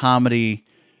of a comedy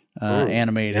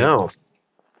animated. No.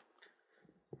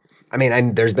 I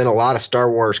mean, there's been a lot of Star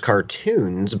Wars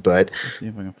cartoons, but Let's see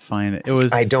if I can find it. It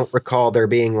was. I don't recall there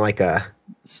being like a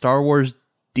Star Wars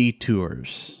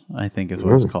Detours, I think is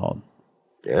what it's called.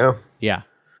 Yeah. Yeah.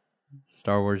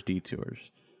 Star Wars Detours.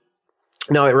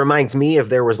 No, it reminds me of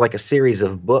there was like a series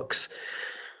of books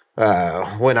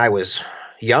when I was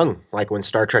young, like when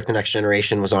Star Trek The Next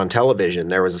Generation was on television.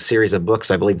 There was a series of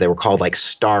books, I believe they were called like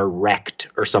Star Wrecked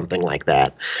or something like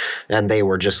that. And they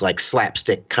were just like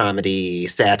slapstick comedy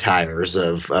satires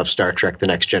of Star Trek The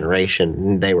Next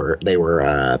Generation. They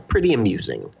were pretty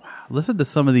amusing. Listen to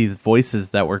some of these voices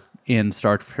that were in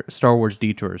Star Wars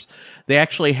Detours. They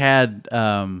actually had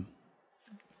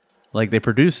they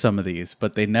produced some of these,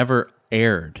 but they never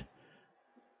aired.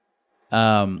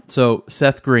 So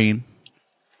Seth Green,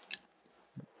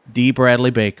 D.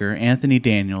 Bradley Baker, Anthony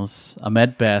Daniels,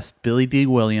 Ahmed Best, Billy D.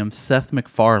 Williams, Seth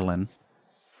MacFarlane.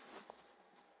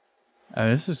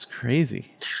 This is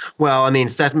crazy. Well, I mean,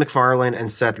 Seth MacFarlane and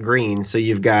Seth Green. So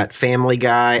you've got Family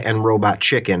Guy and Robot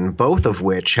Chicken, both of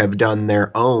which have done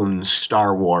their own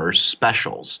Star Wars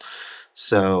specials.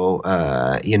 So,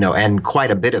 and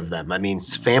quite a bit of them. I mean,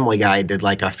 Family Guy did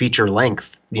like a feature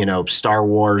length, Star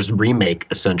Wars remake,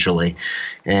 essentially.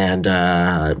 And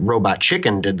Robot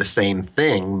Chicken did the same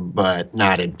thing, but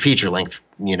not in feature length,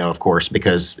 of course,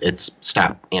 because it's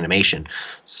stop animation.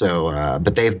 So,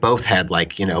 but they've both had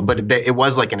it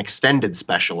was like an extended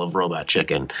special of Robot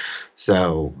Chicken.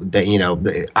 So,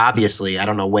 obviously, I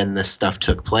don't know when this stuff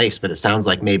took place, but it sounds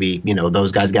like maybe,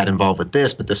 those guys got involved with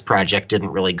this, but this project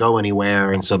didn't really go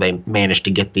anywhere. And so they managed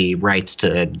to get the rights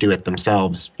to do it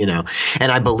themselves,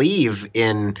 And I believe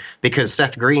because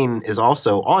Seth Green is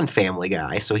also on Family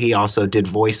Guy, so he also did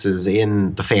voices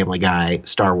in the Family Guy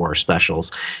Star Wars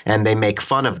specials, and they make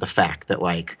fun of the fact that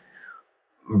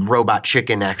Robot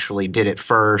Chicken actually did it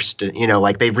first.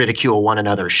 They ridicule one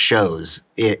another's shows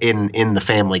in the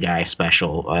Family Guy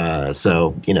special.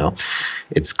 So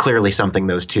it's clearly something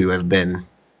those two have been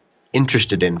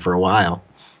interested in for a while.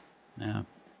 Yeah.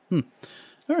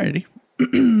 Alrighty.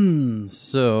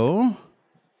 So,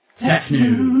 tech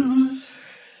news.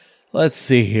 Let's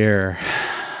see here.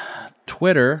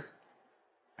 Twitter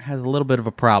has a little bit of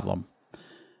a problem.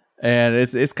 And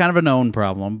it's kind of a known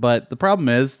problem, but the problem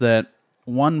is that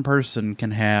one person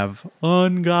can have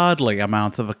ungodly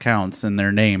amounts of accounts in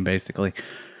their name, basically.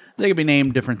 They could be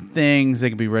named different things. They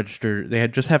could be registered. They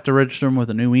just have to register them with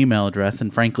a new email address.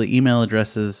 And frankly, email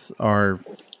addresses are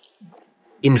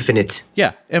infinite.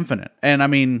 Yeah, infinite. And I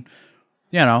mean,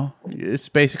 it's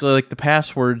basically like the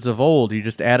passwords of old. You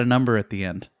just add a number at the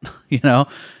end,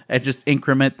 and just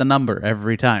increment the number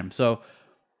every time. So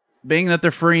being that they're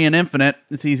free and infinite,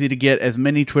 it's easy to get as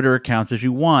many Twitter accounts as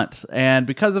you want. And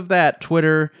because of that,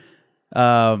 Twitter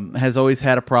has always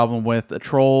had a problem with a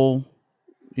troll,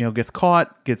 gets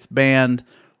caught, gets banned.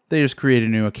 They just create a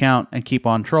new account and keep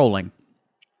on trolling.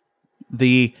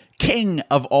 The king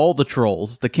of all the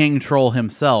trolls, the king troll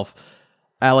himself,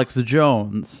 Alex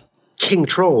Jones. King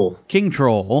Troll. Gay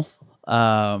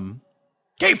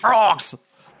frogs!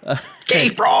 Gay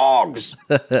frogs!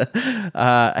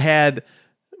 Had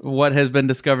what has been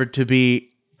discovered to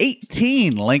be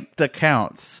 18 linked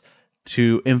accounts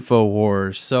to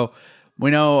InfoWars. So we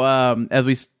know, as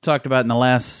we talked about in the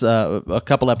last, a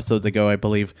couple episodes ago, I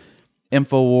believe,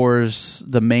 InfoWars,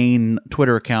 the main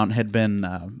Twitter account, had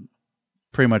been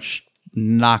pretty much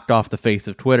knocked off the face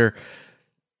of Twitter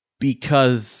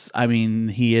because, I mean,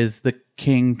 he is the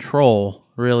king troll,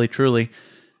 really, truly.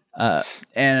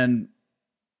 And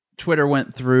Twitter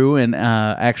went through and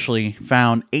actually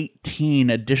found 18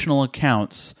 additional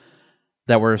accounts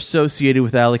that were associated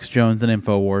with Alex Jones and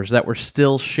InfoWars that were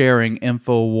still sharing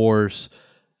InfoWars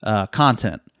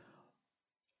content,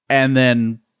 and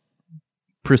then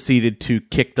proceeded to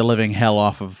kick the living hell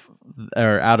out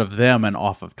of them and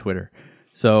off of Twitter.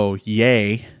 So,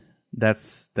 yay.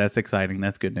 That's exciting.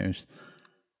 That's good news.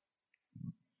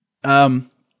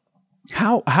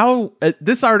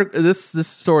 This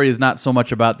story is not so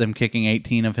much about them kicking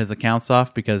 18 of his accounts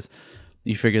off, because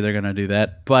you figure they're going to do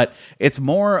that, but it's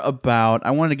more about,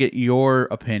 I want to get your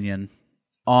opinion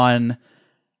on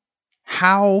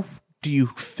how do you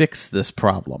fix this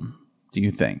problem, do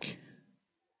you think?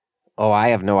 Oh, I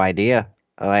have no idea.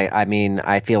 I mean,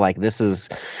 I feel like this is,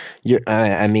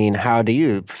 I mean, how do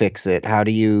you fix it? How do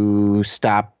you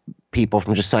stop people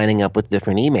from just signing up with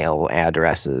different email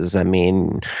addresses? I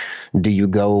mean, do you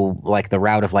go like the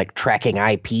route of like tracking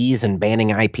IPs and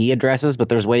banning IP addresses? But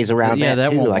there's ways around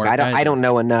that too. Like I don't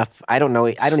know enough. I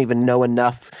don't even know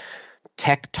enough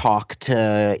tech talk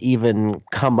to even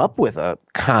come up with a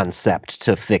concept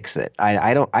to fix it.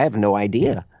 I have no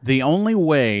idea. The only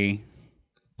way,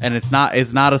 and it's not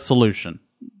a solution,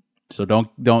 so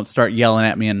don't start yelling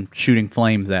at me and shooting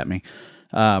flames at me.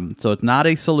 So it's not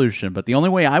a solution, but the only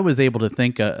way I was able to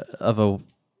think of a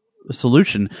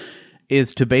solution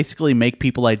is to basically make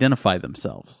people identify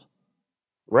themselves.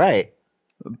 Right.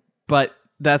 But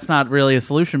that's not really a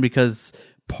solution, because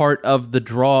part of the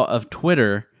draw of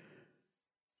Twitter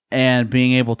and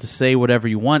being able to say whatever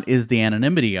you want is the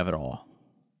anonymity of it all.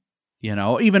 You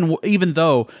know, even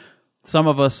though some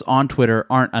of us on Twitter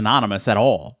aren't anonymous at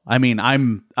all. I mean,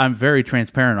 I'm very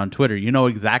transparent on Twitter. You know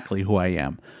exactly who I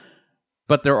am.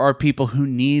 But there are people who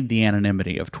need the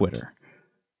anonymity of Twitter.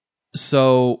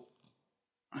 So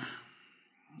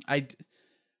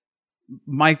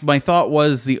my thought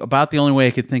was about the only way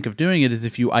I could think of doing it is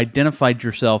if you identified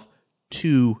yourself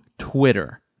to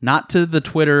Twitter, not to the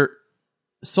Twitter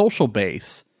social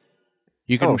base.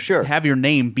 You can have your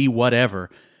name be whatever,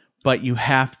 but you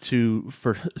have to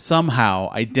somehow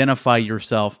identify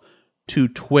yourself to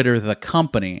Twitter, the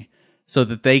company, so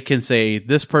that they can say,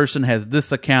 this person has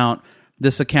this account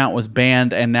was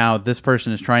banned, and now this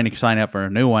person is trying to sign up for a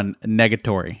new one,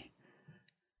 negatory.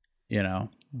 You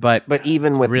know, but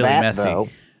even with really that, messy. though,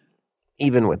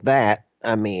 even with that,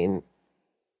 I mean,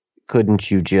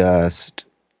 couldn't you just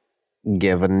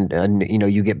give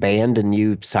you get banned and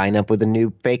you sign up with a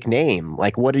new fake name?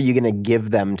 Like, what are you going to give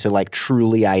them to like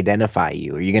truly identify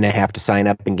you? Are you going to have to sign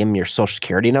up and give them your social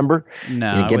security number?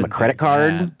 No, you give them a credit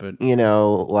card. That, but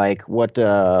like what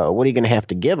are you going to have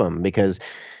to give them? Because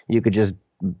you could just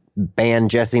ban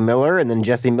Jesse Miller, and then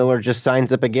Jesse Miller just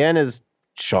signs up again as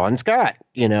Sean Scott.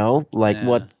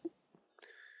 What?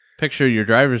 Picture your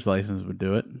driver's license would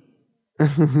do it.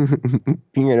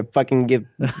 You're gonna fucking give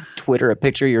Twitter a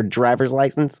picture of your driver's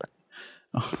license?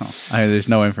 There's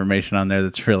no information on there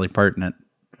that's really pertinent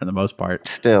for the most part.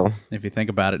 Still, if you think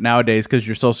about it nowadays, because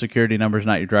your social security number is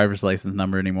not your driver's license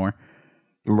number anymore,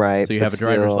 right? So you have a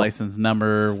driver's license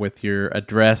number with your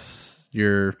address,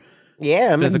 your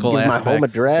I'm physical gonna give my home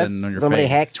address. Somebody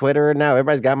face. hacked Twitter, and now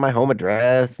everybody's got my home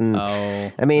address. And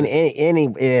I mean,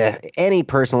 any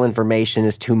personal information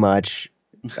is too much.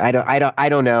 I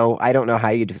don't know. I don't know how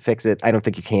you'd fix it. I don't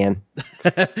think you can.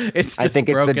 It's just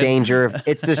the danger of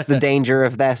it's just the danger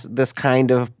of this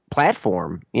kind of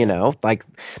platform. Like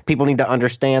people need to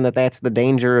understand that that's the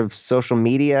danger of social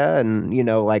media, and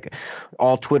like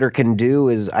all Twitter can do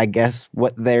is, I guess,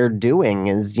 what they're doing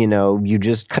is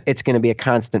it's going to be a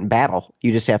constant battle.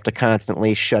 You just have to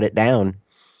constantly shut it down.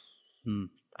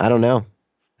 I don't know.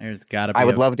 There's got to be. I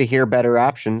would love to hear better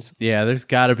options. Yeah, there's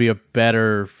got to be a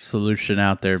better solution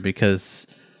out there, because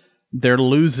they're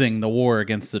losing the war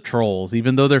against the trolls.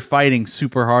 Even though they're fighting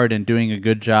super hard and doing a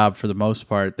good job for the most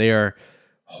part, they are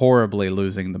horribly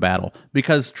losing the battle.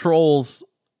 Because trolls,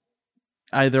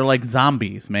 they're like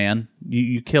zombies, man.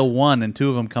 You kill one and two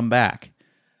of them come back.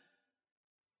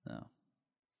 No.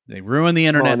 They ruin the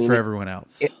internet for everyone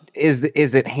else. Is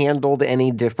it handled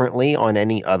any differently on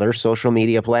any other social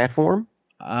media platform?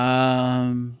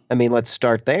 I mean, let's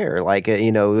start there. Like,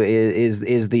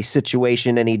 is the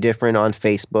situation any different on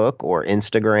Facebook or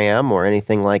Instagram or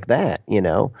anything like that?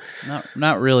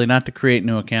 Not really. Not to create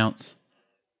new accounts.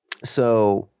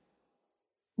 So,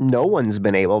 no one's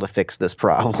been able to fix this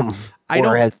problem. I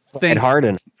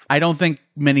don't think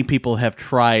many people have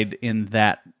tried in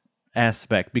that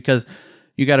aspect, because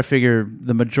you got to figure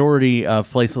the majority of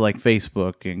places like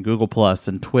Facebook and Google Plus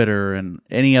and Twitter and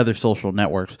any other social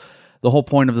networks. The whole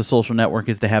point of the social network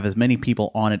is to have as many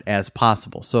people on it as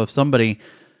possible. So if somebody,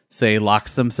 say,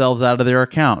 locks themselves out of their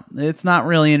account, it's not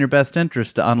really in your best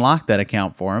interest to unlock that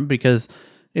account for them, because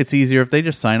it's easier if they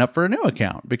just sign up for a new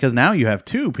account, because now you have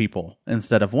two people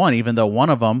instead of one, even though one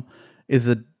of them is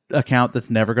an account that's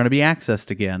never going to be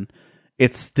accessed again.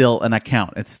 It's still an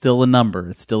account. It's still a number.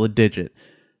 It's still a digit.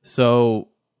 So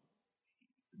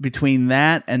between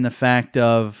that and the fact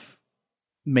of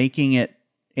making it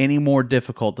any more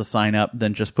difficult to sign up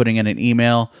than just putting in an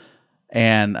email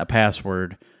and a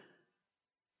password,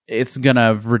 it's going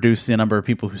to reduce the number of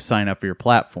people who sign up for your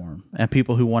platform. And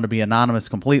people who want to be anonymous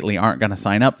completely aren't going to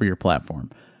sign up for your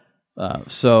platform.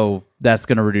 So that's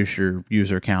going to reduce your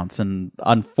user counts. And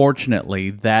unfortunately,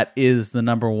 that is the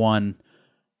number one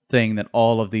thing that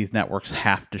all of these networks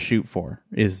have to shoot for,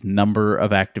 is number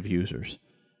of active users.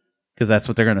 Because that's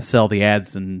what they're going to sell the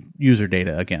ads and user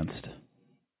data against.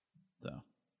 So,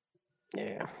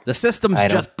 yeah, the system's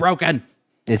just broken.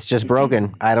 It's just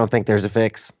broken. I don't think there's a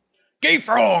fix. Gay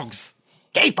frogs!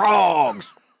 Gay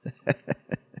frogs!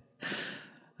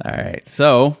 All right.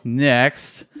 So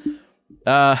next,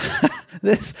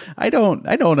 this I don't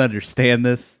understand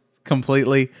this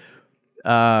completely,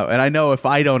 and I know if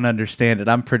I don't understand it,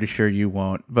 I'm pretty sure you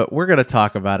won't. But we're gonna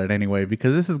talk about it anyway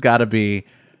because this has got to be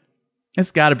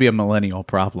a millennial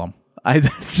problem.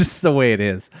 That's just the way it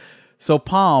is. So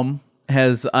Palm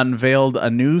has unveiled a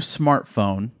new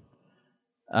smartphone.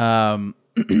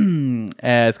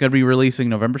 It's going to be releasing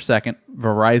November 2nd.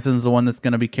 Verizon's the one that's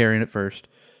going to be carrying it first.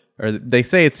 Or they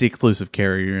say it's the exclusive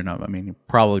carrier. You you'll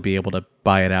probably be able to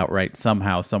buy it outright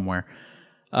somehow, somewhere.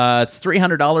 It's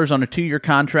 $300 on a 2-year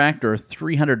contract, or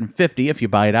 $350 if you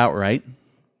buy it outright.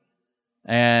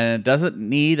 And it doesn't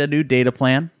need a new data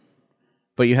plan,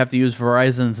 but you have to use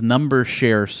Verizon's number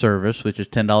share service, which is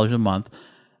 $10 a month.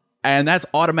 And that's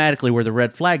automatically where the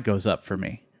red flag goes up for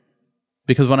me.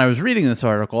 Because when I was reading this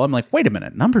article, I'm like, wait a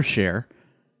minute, number share?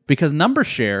 Because number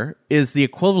share is the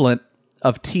equivalent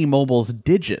of T-Mobile's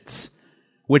digits,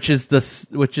 which is the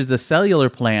cellular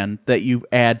plan that you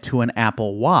add to an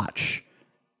Apple Watch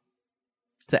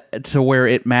to where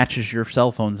it matches your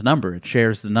cell phone's number. It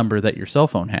shares the number that your cell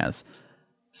phone has.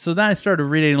 So then I started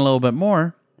reading a little bit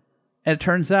more, and it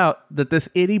turns out that this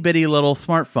itty-bitty little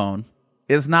smartphone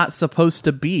is not supposed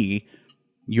to be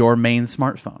your main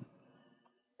smartphone.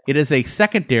 It is a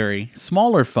secondary,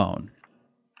 smaller phone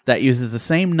that uses the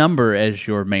same number as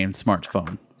your main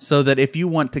smartphone, so that if you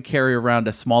want to carry around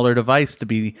a smaller device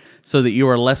so that you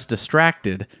are less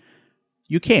distracted,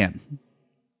 you can.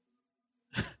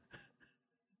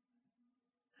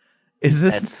 Is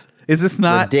this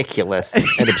not ridiculous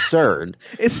and absurd?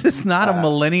 Is this not a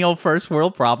millennial first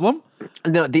world problem?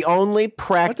 No, the only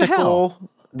practical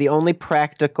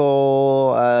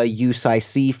use I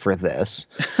see for this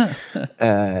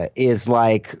is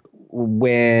like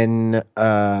when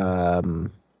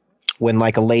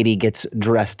like a lady gets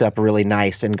dressed up really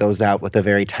nice and goes out with a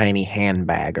very tiny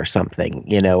handbag or something,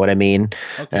 you know what I mean?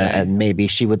 Okay. And maybe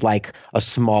she would like a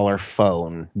smaller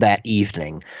phone that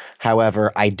evening.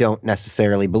 However, I don't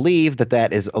necessarily believe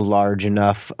that is a large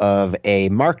enough of a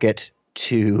market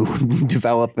to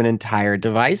develop an entire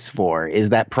device for. Is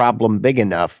that problem big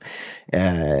enough?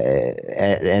 And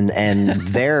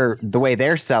the way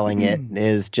they're selling it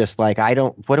is just like,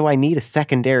 what do I need a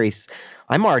secondary?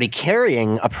 I'm already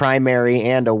carrying a primary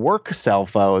and a work cell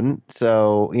phone.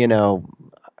 So,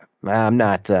 I'm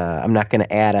not going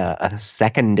to add a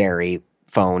secondary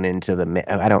phone into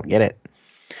I don't get it.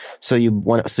 So you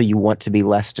want to be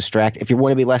less distracted. If you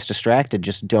want to be less distracted,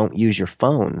 just don't use your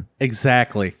phone.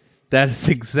 Exactly. That is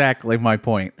exactly my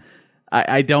point.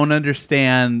 I don't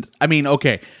understand. I mean,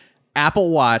 okay,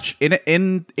 Apple Watch,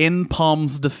 in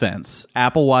Palm's defense,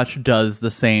 Apple Watch does the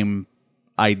same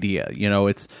idea.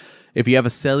 It's if you have a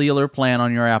cellular plan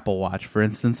on your Apple Watch, for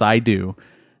instance, I do,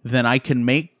 then I can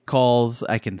make calls,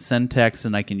 I can send texts,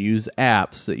 and I can use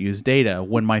apps that use data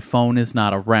when my phone is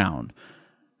not around.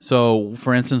 So,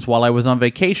 for instance, while I was on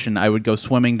vacation, I would go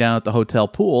swimming down at the hotel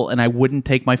pool, and I wouldn't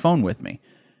take my phone with me.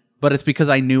 But it's because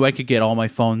I knew I could get all my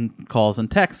phone calls and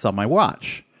texts on my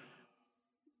watch.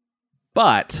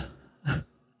 But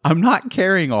I'm not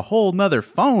carrying a whole nother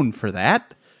phone for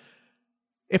that.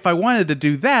 If I wanted to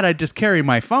do that, I'd just carry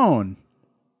my phone.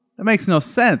 That makes no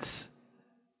sense.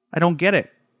 I don't get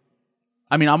it.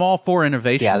 I mean, I'm all for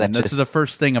innovation, and this is the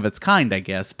first thing of its kind, I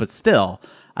guess. But still,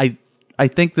 I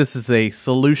think this is a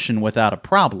solution without a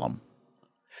problem.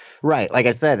 Right. Like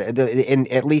I said,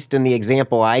 at least in the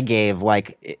example I gave,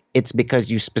 like it's because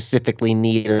you specifically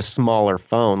need a smaller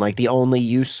phone. Like the only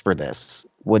use for this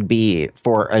would be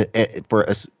for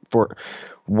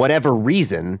whatever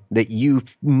reason that you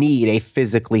need a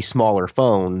physically smaller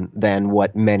phone than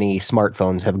what many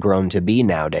smartphones have grown to be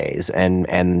nowadays. And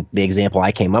the example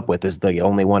I came up with is the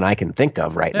only one I can think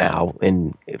of right now,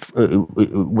 and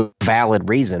with valid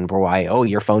reason for why,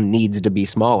 your phone needs to be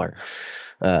smaller.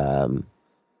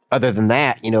 Other than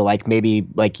that, like maybe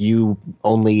like you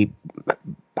only,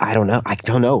 I don't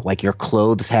know, like your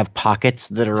clothes have pockets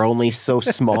that are only so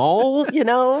small,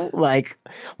 like,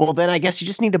 well, then I guess you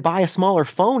just need to buy a smaller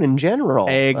phone in general.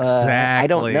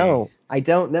 Exactly. I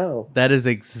don't know. That is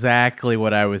exactly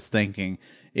what I was thinking.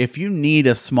 If you need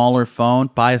a smaller phone,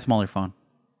 buy a smaller phone.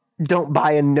 Don't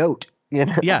buy a Note. You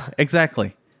know? Yeah,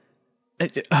 exactly.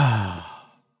 Like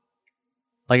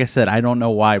I said, I don't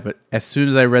know why, but as soon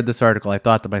as I read this article, I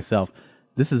thought to myself,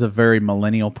 this is a very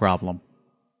millennial problem.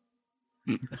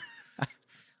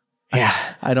 Yeah.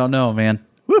 I don't know, man.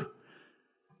 Woo.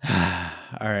 All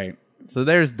right. So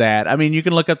there's that. I mean, you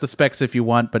can look up the specs if you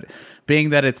want, but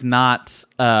being that it's not,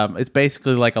 it's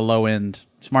basically like a low-end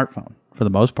smartphone for the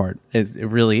most part. It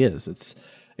really is.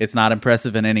 It's not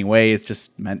impressive in any way. It's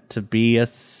just meant to be a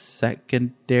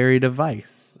secondary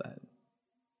device.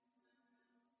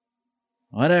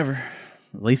 Whatever.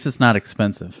 At least it's not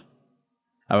expensive.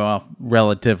 Well,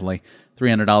 relatively.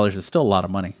 $300 is still a lot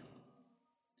of money.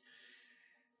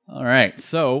 All right.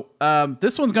 So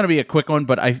this one's going to be a quick one,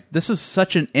 but this is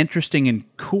such an interesting and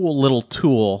cool little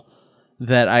tool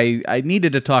that I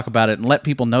needed to talk about it and let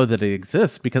people know that it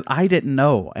exists because I didn't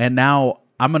know. And now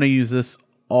I'm going to use this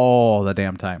all the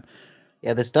damn time.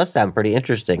 Yeah, this does sound pretty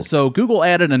interesting. So Google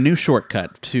added a new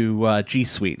shortcut to G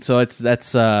Suite. So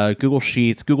that's Google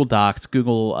Sheets, Google Docs,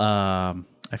 Google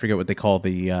I forget what they call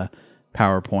the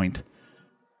PowerPoint.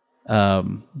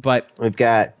 But we've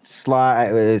got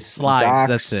slides. Docs,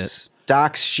 that's it.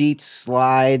 Docs, Sheets,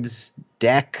 Slides,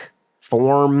 Deck,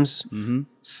 Forms,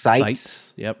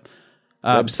 Sites. Yep.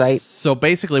 Website. So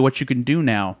basically, what you can do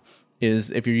now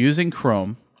is if you're using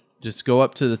Chrome, just go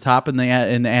up to the top in the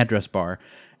address bar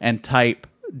and type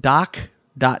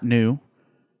doc.new,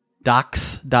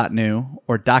 docs.new,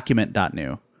 or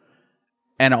document.new.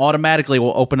 And it automatically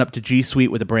will open up to G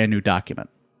Suite with a brand new document.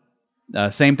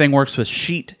 Same thing works with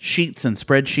sheets, and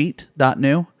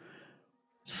spreadsheet.new,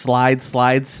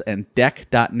 slides, and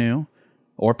deck.new,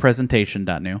 or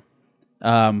presentation.new.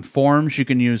 Forms, you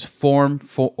can use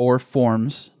or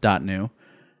forms.new.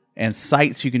 And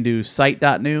sites, you can do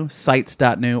site.new,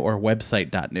 sites.new, or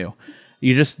website.new.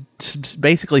 You just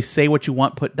basically say what you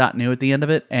want, put .new at the end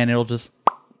of it, and it'll just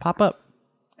pop up.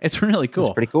 It's really cool.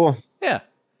 It's pretty cool. Yeah.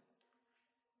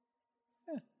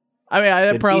 I mean,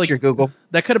 I probably feature, Google.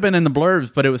 That could have been in the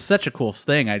blurbs, but it was such a cool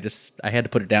thing. I had to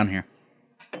put it down here.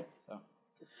 So,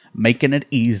 making it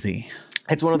easy.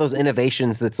 It's one of those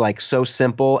innovations that's like so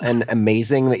simple and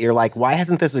amazing that you're like, why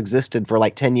hasn't this existed for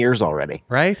like 10 years already?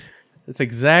 Right? That's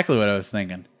exactly what I was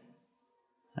thinking.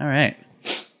 All right.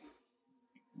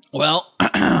 Well,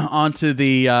 on to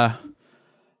the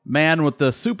man with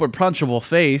the super punchable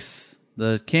face,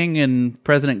 the king and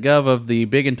President Gov of the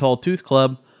Big and Tall Tooth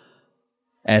Club,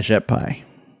 Ajit Pai.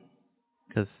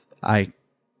 Because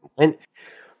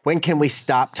when can we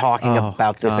stop talking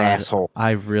about this asshole?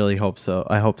 I really hope so.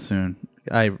 I hope soon.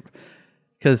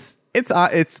 Because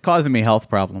it's causing me health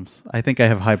problems. I think I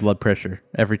have high blood pressure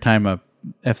every time a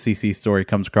FCC story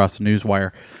comes across the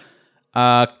newswire.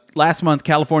 Last month,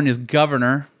 California's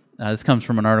governor, this comes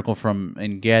from an article from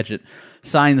Engadget,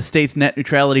 signed the state's net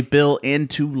neutrality bill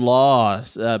into law.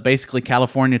 Basically,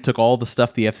 California took all the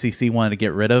stuff the FCC wanted to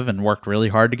get rid of and worked really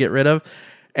hard to get rid of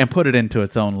and put it into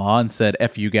its own law and said,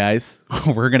 F you guys,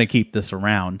 we're going to keep this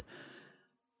around.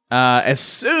 As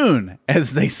soon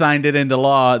as they signed it into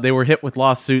law, they were hit with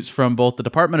lawsuits from both the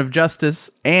Department of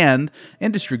Justice and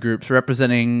industry groups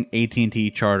representing AT&T,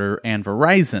 Charter, and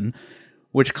Verizon,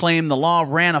 which claimed the law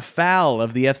ran afoul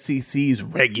of the FCC's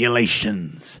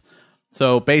regulations.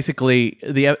 So basically,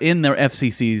 in their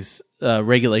FCC's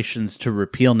regulations to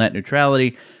repeal net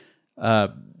neutrality,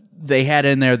 they had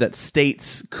in there that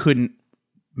states couldn't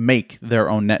make their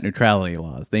own net neutrality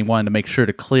laws. They wanted to make sure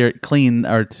to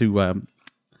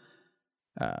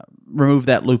remove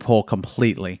that loophole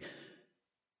completely.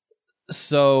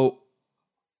 So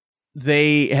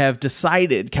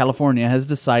California has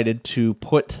decided to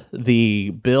put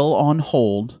the bill on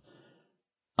hold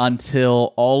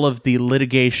until all of the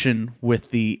litigation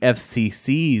with the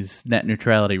FCC's net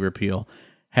neutrality repeal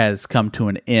has come to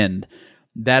an end.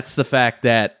 That's the fact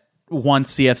that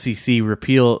once the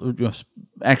FCC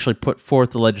actually put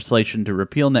forth the legislation to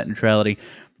repeal net neutrality,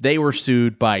 they were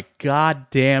sued by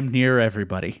goddamn near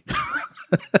everybody.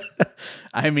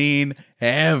 I mean,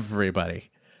 everybody.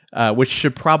 Which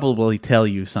should probably tell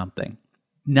you something.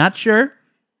 Not sure,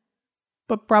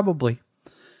 but probably.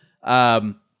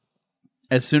 As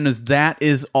soon as that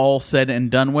is all said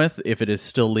and done with, if it is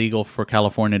still legal for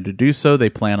California to do so, they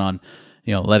plan on,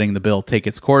 letting the bill take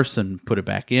its course and put it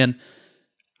back in.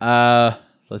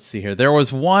 Let's see here. There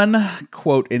was one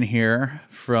quote in here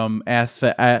from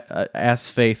Ajit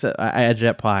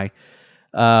Pai.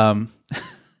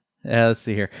 Let's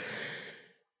see here.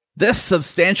 This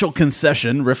substantial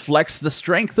concession reflects the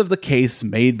strength of the case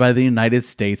made by the United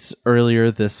States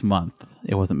earlier this month.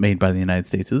 It wasn't made by the United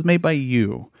States. It was made by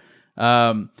you.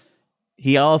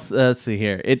 He also, let's see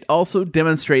here. It also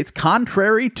demonstrates,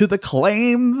 contrary to the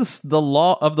claims the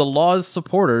law's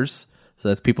supporters, so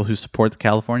that's people who support the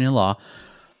California law,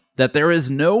 that there is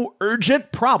no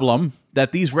urgent problem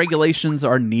that these regulations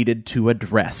are needed to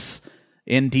address.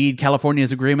 Indeed,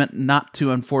 California's agreement not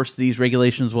to enforce these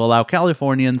regulations will allow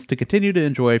Californians to continue to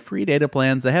enjoy free data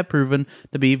plans that have proven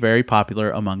to be very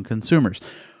popular among consumers.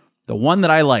 The one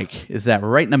that I like is that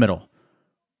right in the middle.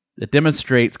 It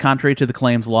demonstrates, contrary to the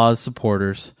claims law's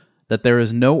supporters, that there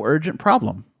is no urgent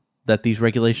problem that these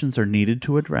regulations are needed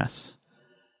to address.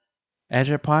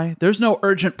 Ajay, there's no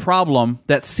urgent problem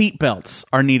that seatbelts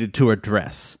are needed to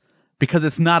address because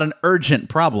it's not an urgent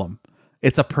problem.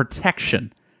 It's a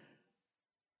protection.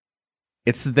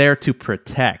 It's there to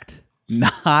protect,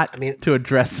 not to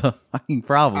address a fucking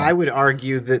problem. I would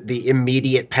argue that the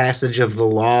immediate passage of the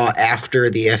law after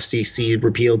the FCC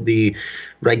repealed the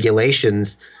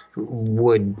regulations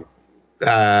would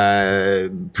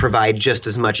provide just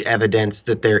as much evidence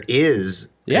that there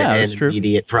is an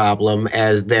immediate problem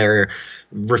as their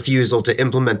refusal to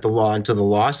implement the law until the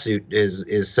lawsuit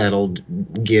is settled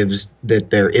gives that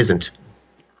there isn't.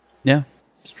 Yeah,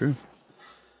 it's true.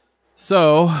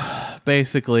 So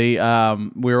basically,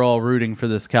 we're all rooting for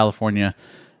this California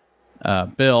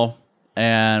bill,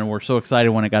 and we're so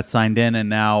excited when it got signed in, and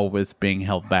now it's being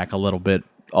held back a little bit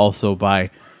also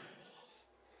by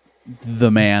the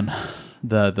man,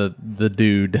 the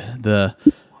dude,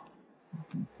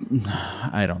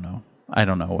 I don't know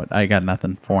what, I got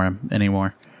nothing for him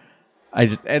anymore.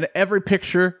 And every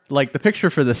picture, like the picture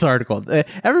for this article,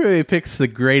 everybody picks the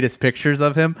greatest pictures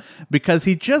of him because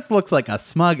he just looks like a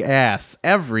smug ass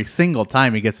every single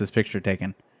time he gets his picture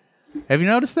taken. Have you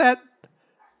noticed that?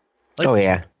 Like, oh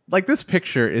yeah. Like this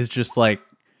picture is just like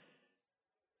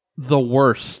the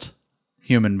worst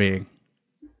human being.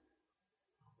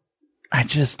 I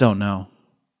just don't know.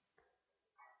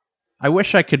 I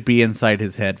wish I could be inside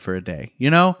his head for a day, you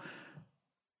know?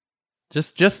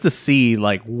 Just to see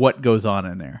like what goes on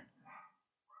in there.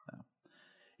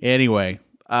 Anyway,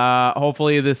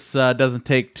 hopefully this doesn't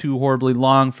take too horribly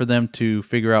long for them to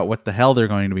figure out what the hell they're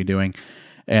going to be doing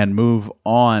and move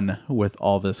on with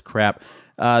all this crap.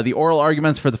 The oral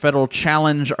arguments for the federal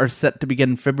challenge are set to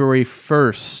begin February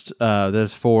 1st.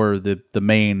 There's for the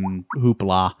main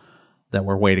hoopla that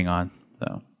we're waiting on.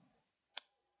 So,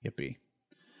 yippee.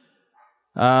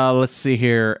 Let's see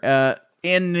here.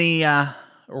 In the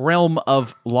realm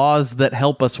of laws that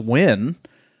help us win,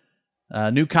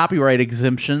 new copyright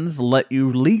exemptions let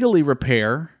you legally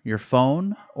repair your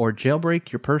phone or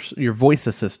jailbreak your voice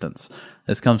assistants.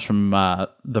 This comes from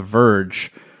The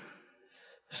Verge.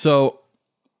 So,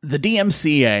 the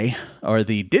DMCA, or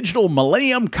the Digital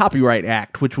Millennium Copyright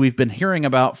Act, which we've been hearing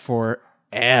about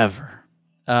forever,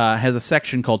 has a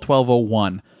section called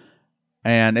 1201,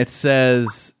 and it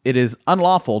says it is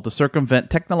unlawful to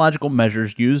circumvent technological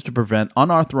measures used to prevent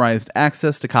unauthorized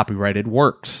access to copyrighted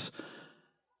works.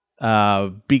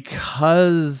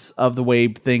 Because of the way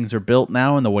things are built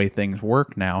now and the way things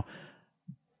work now,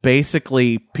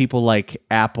 basically people like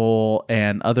Apple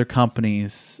and other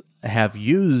companies have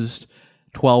used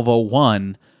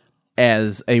 1201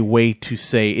 as a way to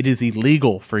say it is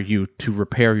illegal for you to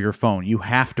repair your phone. You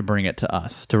have to bring it to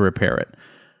us to repair it.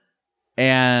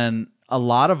 And a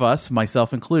lot of us,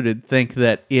 myself included, think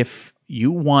that if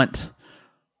you want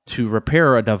to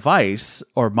repair a device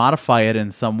or modify it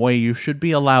in some way, you should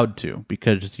be allowed to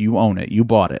because you own it. You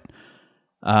bought it.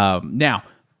 Now,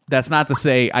 that's not to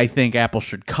say I think Apple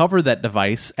should cover that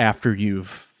device after you've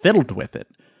fiddled with it.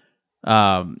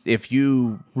 If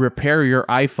you repair your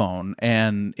iPhone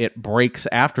and it breaks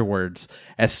afterwards,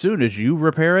 as soon as you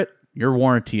repair it, your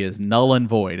warranty is null and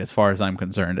void as far as I'm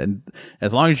concerned. And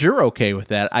as long as you're okay with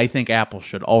that, I think Apple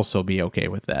should also be okay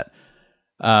with that.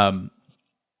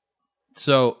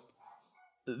 So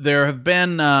there have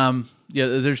been,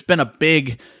 there's been a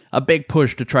big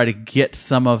push to try to get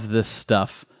some of this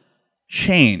stuff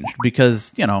changed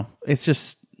because, it's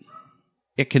just,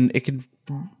 it can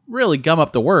really gum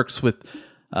up the works with,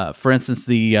 for instance,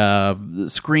 the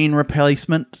screen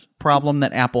replacement problem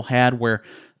that Apple had where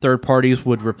third parties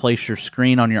would replace your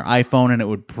screen on your iPhone and it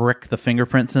would brick the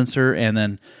fingerprint sensor and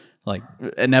then like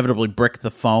inevitably brick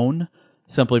the phone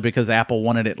simply because Apple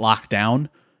wanted it locked down.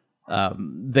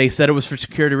 They said it was for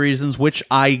security reasons, which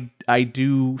I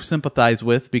do sympathize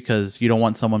with because you don't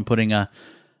want someone putting a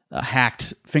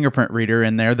hacked fingerprint reader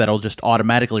in there that'll just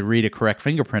automatically read a correct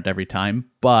fingerprint every time.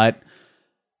 But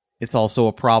it's also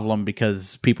a problem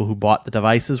because people who bought the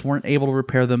devices weren't able to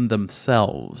repair them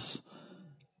themselves.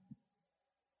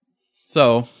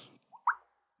 So,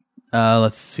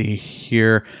 let's see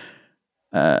here.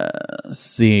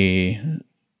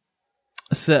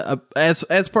 So,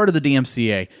 as part of the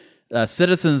DMCA,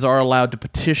 citizens are allowed to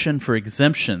petition for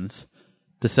exemptions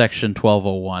to Section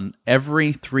 1201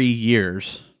 every 3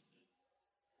 years.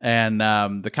 And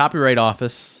the Copyright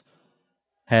Office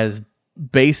has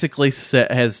basically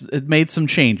has made some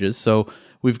changes. So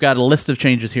we've got a list of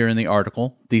changes here in the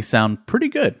article. These sound pretty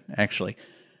good, actually.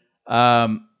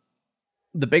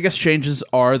 The biggest changes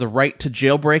are the right to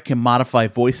jailbreak and modify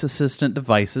voice assistant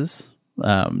devices.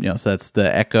 So that's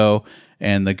the Echo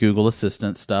and the Google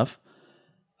Assistant stuff.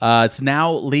 It's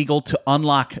now legal to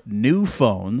unlock new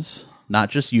phones, not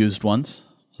just used ones.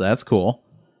 So that's cool.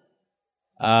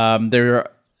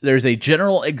 There's a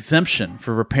general exemption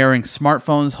for repairing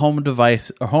smartphones,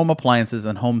 home appliances,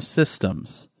 and home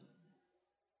systems.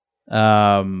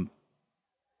 So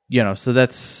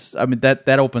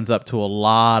that opens up to a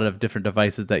lot of different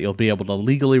devices that you'll be able to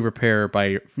legally repair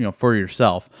for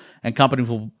yourself, and companies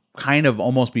will kind of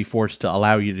almost be forced to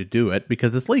allow you to do it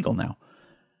because it's legal now.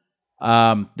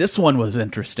 This one was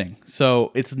interesting.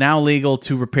 So it's now legal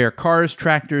to repair cars,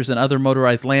 tractors, and other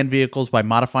motorized land vehicles by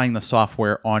modifying the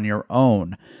software on your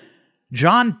own.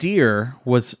 John Deere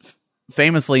was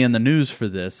famously in the news for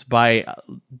this by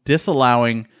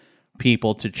disallowing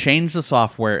people to change the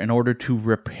software in order to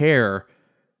repair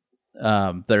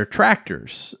their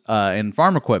tractors and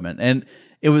farm equipment. And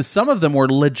it was, some of them were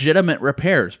legitimate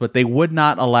repairs, but they would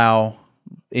not allow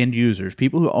end users,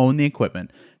 people who own the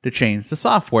equipment, to change the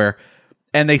software.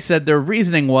 And they said their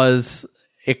reasoning was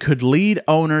it could lead to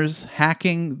owners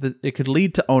hacking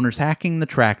the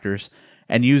tractors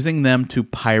and using them to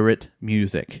pirate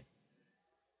music.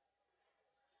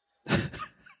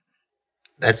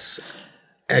 That's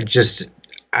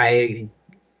I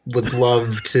would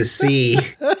love to see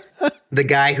the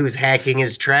guy who's hacking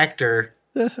his tractor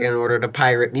in order to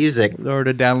pirate music. In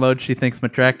order to download She Thinks My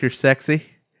Tractor's Sexy.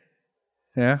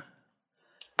 Yeah.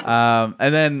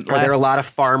 And then are there a lot of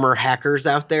farmer hackers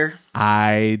out there?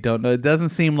 I don't know. It doesn't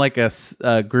seem like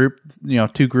a group,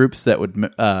 two groups that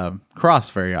would cross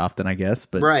very often, I guess.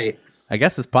 But right. I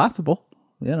guess it's possible.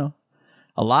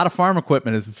 A lot of farm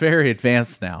equipment is very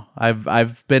advanced now.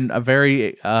 I've been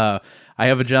I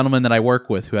have a gentleman that I work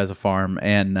with who has a farm,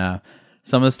 and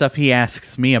some of the stuff he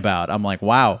asks me about, I'm like,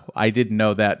 wow, I didn't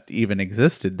know that even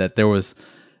existed. That there was.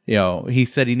 He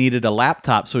said he needed a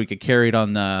laptop so he could carry it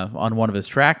on one of his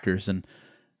tractors and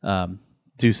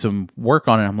do some work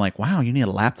on it. I'm like, wow, you need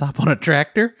a laptop on a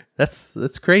tractor?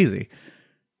 That's crazy.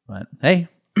 But hey,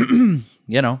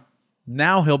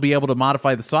 now he'll be able to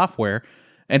modify the software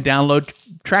and download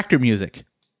tractor music.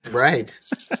 Right.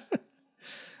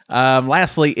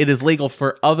 Lastly, it is legal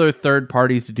for other third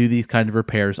parties to do these kind of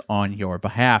repairs on your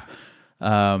behalf.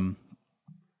 So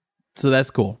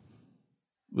that's cool.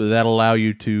 That'll allow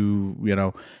you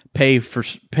to,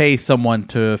 pay someone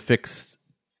to fix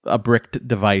a bricked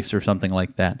device or something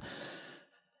like that.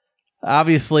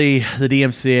 Obviously, the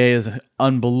DMCA is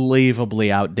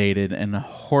unbelievably outdated and a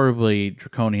horribly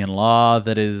draconian law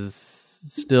that is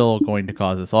still going to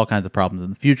cause us all kinds of problems in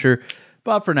the future.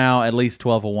 But for now, at least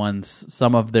 1201s,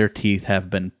 some of their teeth have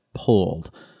been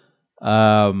pulled.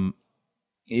 You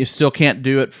still can't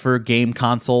do it for game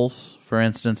consoles. For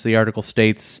instance, the article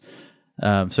states...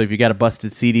 so if you got a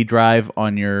busted CD drive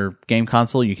on your game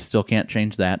console, you still can't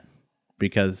change that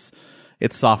because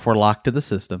it's software locked to the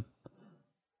system.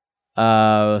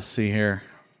 Let's see here.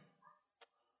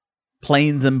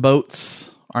 Planes and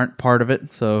boats aren't part of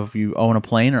it. So if you own a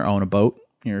plane or own a boat,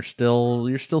 you're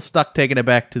still stuck taking it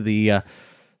back to the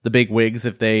big wigs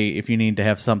if you need to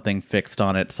have something fixed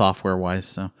on it software wise.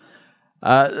 So,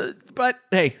 but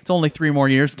hey, it's only 3 more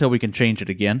years until we can change it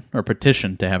again or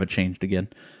petition to have it changed again.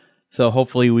 So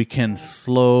hopefully we can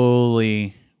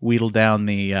slowly wheedle down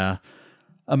the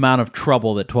amount of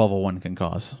trouble that 1201 can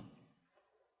cause.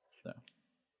 So.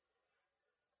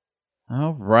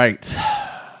 All right.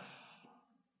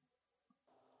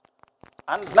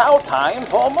 And now time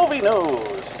for movie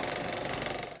news.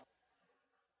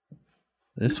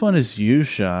 This one is you,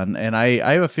 Sean, and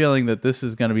I have a feeling that this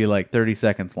is going to be like 30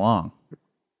 seconds long.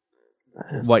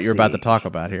 What you're about to talk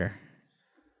about here.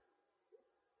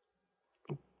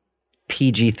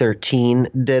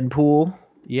 PG-13 Deadpool?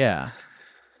 Yeah.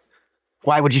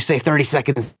 Why would you say 30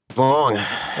 seconds long?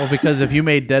 Well, because if you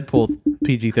made Deadpool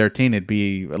PG-13, it'd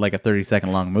be like a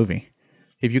 30-second long movie.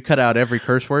 If you cut out every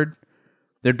curse word,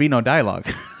 there'd be no dialogue.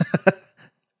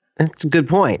 That's a good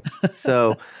point.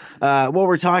 So what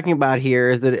we're talking about here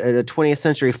is that 20th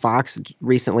Century Fox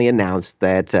recently announced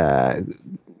that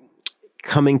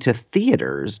coming to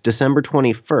theaters December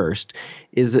 21st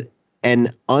is an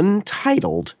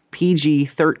untitled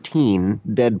PG-13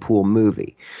 Deadpool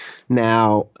movie.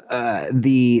 Now,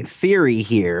 the theory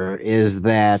here is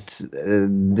that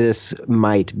this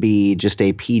might be just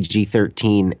a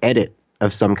PG-13 edit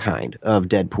of some kind of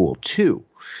Deadpool 2.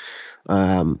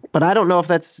 But I don't know if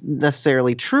that's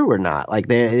necessarily true or not. Like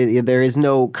there is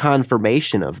no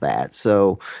confirmation of that.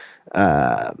 So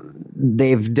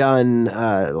they've done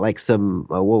like some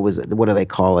what was it? What do they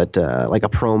call it? Like a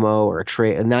promo or a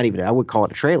trailer? Not even. I would call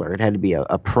it a trailer. It had to be a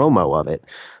promo of it.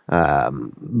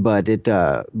 But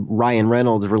Ryan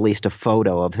Reynolds released a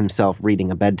photo of himself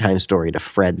reading a bedtime story to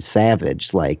Fred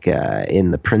Savage, like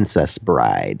in The Princess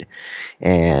Bride,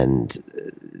 and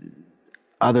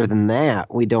other than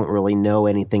that, we don't really know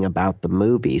anything about the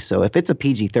movie. So if it's a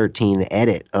PG-13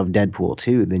 edit of Deadpool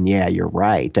 2, then yeah, you're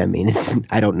right. I mean,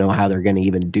 I don't know how they're going to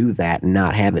even do that and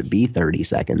not have it be 30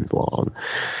 seconds long.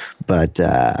 But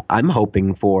I'm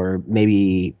hoping for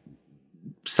maybe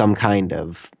some kind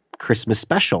of Christmas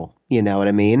special. You know what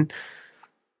I mean?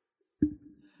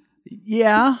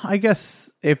 Yeah, I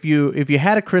guess if you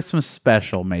had a Christmas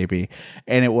special, maybe,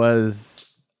 and it was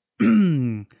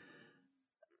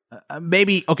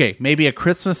maybe a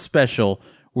Christmas special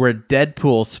where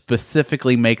Deadpool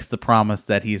specifically makes the promise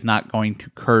that he's not going to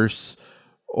curse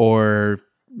or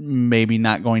maybe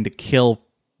not going to kill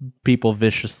people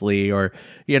viciously, or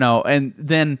and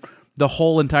then the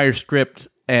whole entire script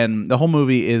and the whole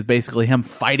movie is basically him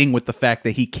fighting with the fact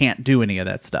that he can't do any of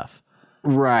that stuff.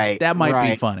 Right. That might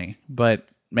be funny, but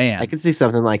man, I could see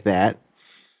something like that.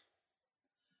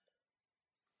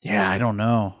 Yeah, I don't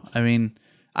know. I mean,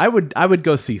 I would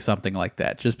go see something like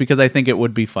that just because I think it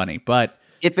would be funny. But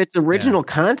if it's original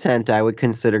content, I would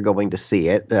consider going to see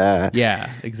it. Yeah,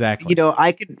 exactly.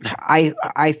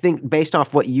 I think based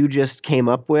off what you just came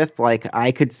up with, like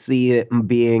I could see it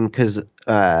being because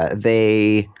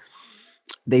they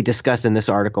discuss in this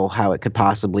article how it could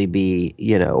possibly be,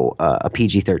 a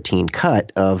PG-13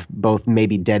 cut of both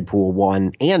maybe Deadpool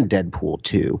 1 and Deadpool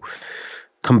 2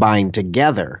 combined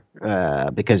together.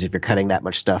 Because if you're cutting that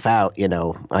much stuff out,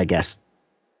 I guess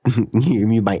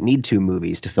you might need 2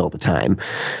 movies to fill the time.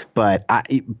 But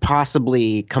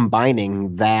possibly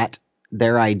combining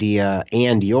their idea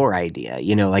and your idea,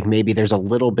 like maybe there's a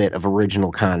little bit of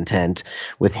original content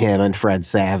with him and Fred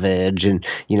Savage and,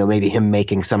 maybe him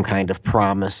making some kind of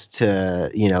promise to,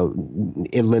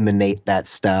 eliminate that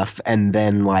stuff and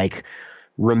then like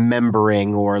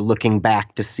remembering or looking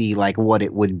back to see like what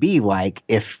it would be like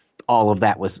if all of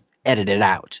that was edited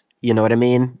out. You know what I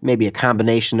mean? Maybe a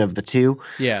combination of the two.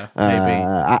 Yeah,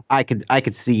 maybe. I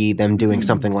could see them doing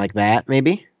something like that,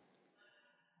 maybe.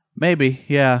 Maybe,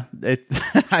 yeah.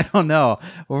 I don't know.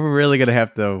 We're really going to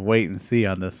have to wait and see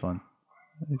on this one.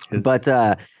 But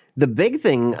the big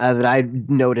thing that I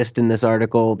noticed in this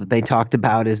article that they talked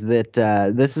about is that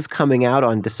this is coming out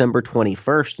on December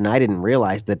 21st, and I didn't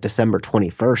realize that December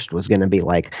 21st was going to be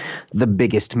like the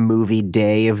biggest movie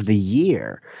day of the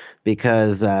year,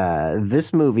 because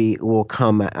this movie will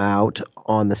come out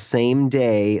on the same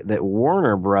day that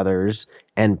Warner Brothers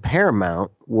and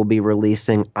Paramount will be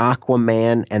releasing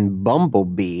Aquaman and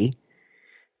Bumblebee,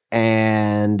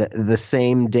 and the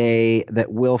same day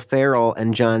that Will Ferrell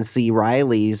and John C.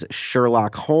 Reilly's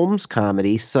Sherlock Holmes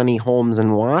comedy, Sunny Holmes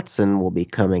and Watson, will be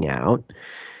coming out.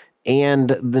 And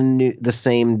the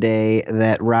same day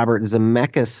that Robert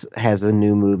Zemeckis has a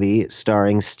new movie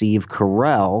starring Steve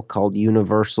Carell called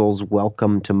Universal's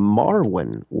Welcome to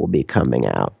Marwen will be coming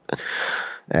out.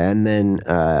 And then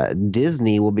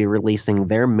Disney will be releasing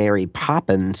their Mary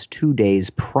Poppins 2 days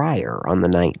prior on the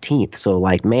 19th. So,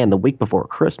 like, man, the week before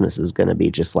Christmas is going to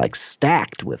be just, like,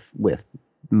 stacked with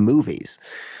movies.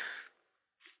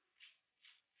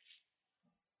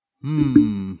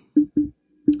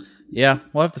 Yeah,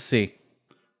 we'll have to see.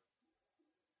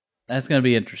 That's going to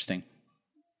be interesting.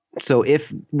 So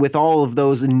if with all of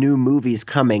those new movies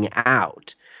coming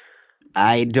out,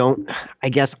 I don't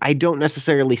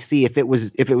necessarily see if it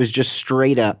was just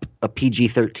straight up a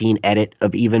PG-13 edit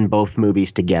of even both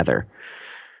movies together.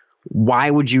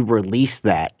 Why would you release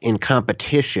that in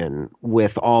competition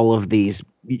with all of these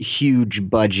huge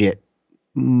budget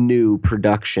new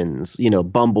productions?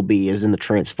 Bumblebee is in the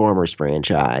Transformers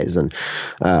franchise, and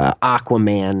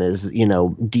Aquaman is,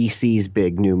 DC's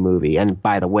big new movie. And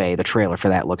by the way, the trailer for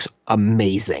that looks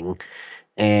amazing.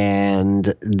 And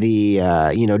the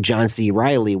John C.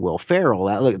 Reilly, Will Ferrell,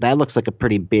 that looks like a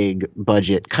pretty big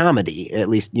budget comedy, at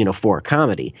least for a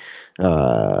comedy.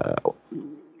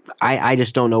 I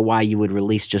just don't know why you would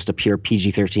release just a pure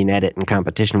PG-13 edit in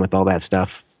competition with all that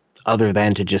stuff, other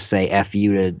than to just say F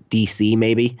you to DC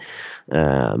maybe,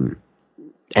 and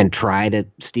try to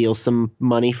steal some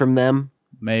money from them.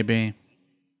 Maybe.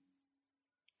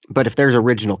 But if there's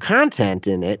original content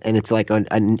in it and it's like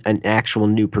an actual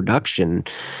new production,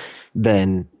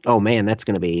 then, oh man, that's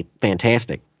going to be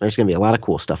fantastic. There's going to be a lot of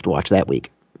cool stuff to watch that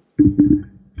week.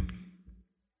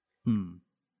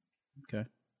 Okay.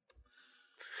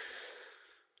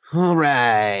 All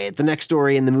right. The next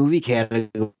story in the movie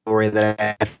category that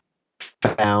I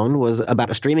found was about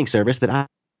a streaming service that I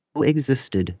know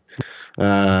existed.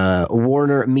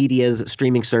 Warner Media's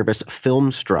streaming service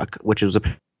Filmstruck, which was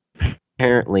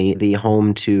apparently the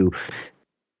home to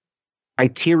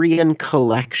Criterion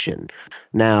Collection.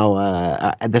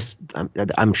 Now,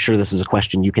 I'm sure this is a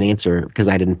question you can answer because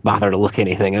I didn't bother to look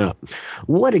anything up.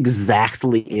 What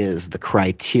exactly is the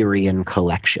Criterion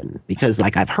Collection? Because,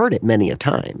 like, I've heard it many a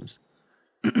times,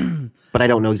 but I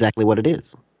don't know exactly what it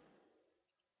is.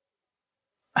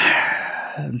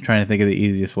 I'm trying to think of the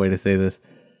easiest way to say this.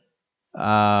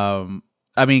 I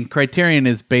mean, Criterion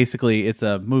is basically, it's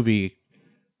a movie.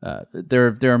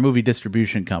 They're a movie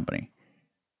distribution company.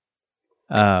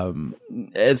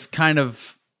 It's kind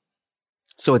of,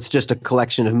 so it's just a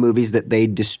collection of movies that they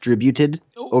distributed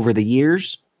over the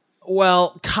years.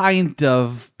 Well, kind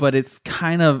of, but it's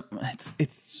kind of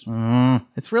it's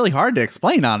really hard to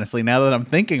explain, honestly. Now that I'm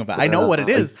thinking about it, I know what it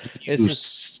is. You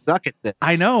suck at this.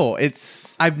 I know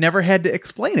I've never had to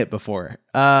explain it before.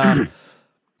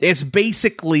 It's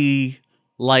basically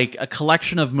like a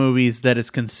collection of movies that is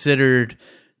considered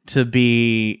to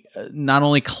be not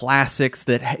only classics,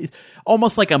 that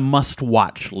almost like a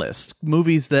must-watch list.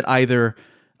 Movies that either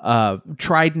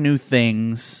tried new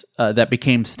things that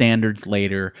became standards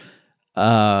later,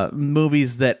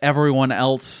 movies that everyone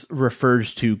else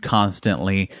refers to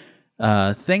constantly,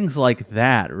 things like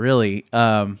that, really.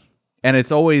 And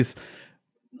it's always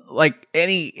like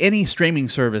any streaming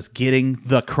service getting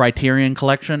the Criterion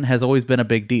Collection has always been a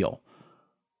big deal.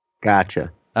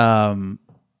 Gotcha.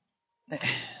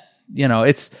 You know,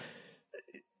 it's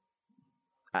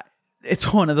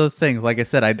one of those things. Like I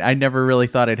said, I never really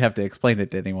thought I'd have to explain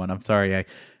it to anyone. I'm sorry.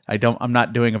 I'm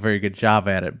not doing a very good job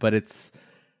at it, but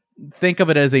think of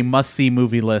it as a must-see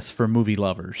movie list for movie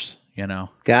lovers, you know?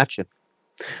 Gotcha.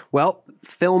 Well,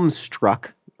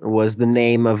 Filmstruck was the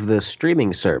name of the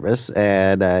streaming service,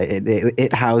 and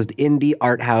it housed indie,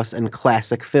 art house, and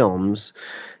classic films.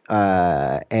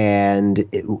 Warner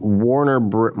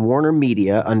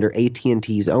Media, under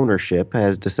AT&T's ownership,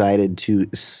 has decided to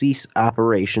cease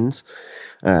operations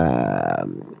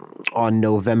on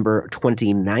November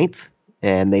 29th,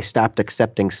 and they stopped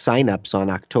accepting signups on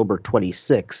October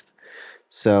 26th.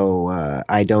 So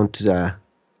I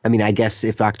guess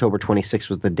if October 26th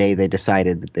was the day they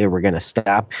decided that they were going to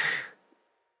stop,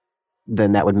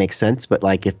 then that would make sense. But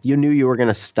like, if you knew you were going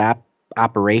to stop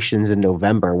operations in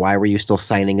November, why were you still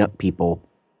signing up people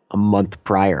a month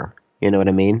prior? You know what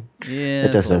I mean? Yeah,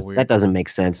 that doesn't make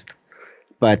sense.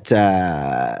 But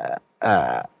I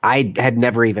had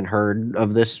never even heard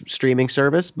of this streaming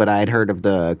service, but I had heard of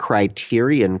the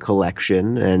Criterion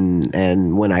Collection,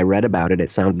 and when I read about it, it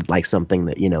sounded like something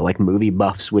that, you know, like movie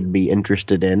buffs would be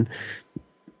interested in.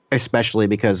 Especially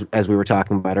because, as we were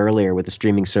talking about earlier, with the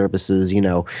streaming services, you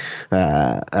know,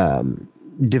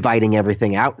 dividing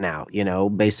everything out now, you know,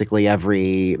 basically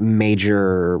every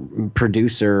major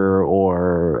producer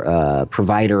or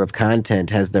provider of content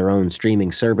has their own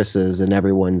streaming services, and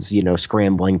everyone's, you know,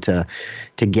 scrambling to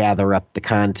gather up the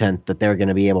content that they're going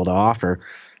to be able to offer.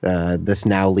 This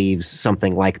now leaves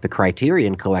something like the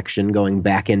Criterion Collection going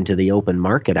back into the open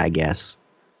market, I guess.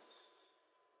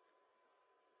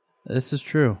 This is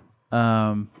true.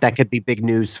 That could be big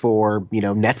news for, you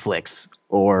know, Netflix,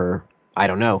 or I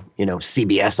don't know, you know,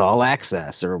 CBS All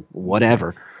Access or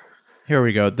whatever. Here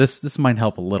we go. This might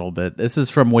help a little bit. This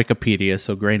is from Wikipedia,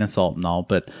 so grain of salt and all.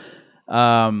 But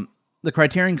the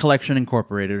Criterion Collection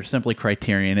Incorporated, or simply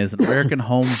Criterion, is an American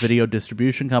home video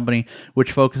distribution company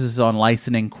which focuses on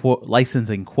licensing,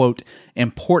 quote,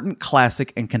 important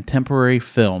classic and contemporary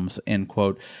films, end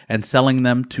quote, and selling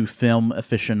them to film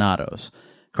aficionados.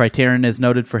 Criterion is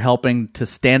noted for helping to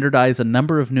standardize a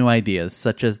number of new ideas,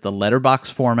 such as the letterbox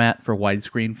format for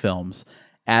widescreen films,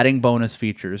 adding bonus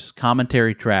features,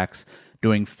 commentary tracks,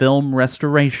 doing film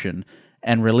restoration,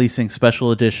 and releasing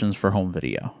special editions for home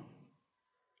video.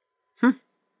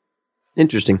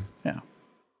 Interesting. Yeah.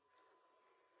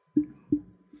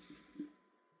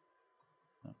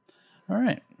 All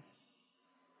right.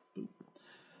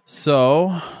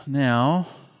 So, now...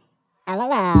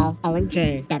 LOL, Owen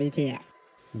J. Daddy's here.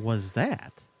 Was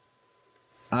that?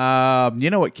 You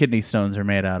know what kidney stones are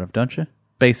made out of, don't you?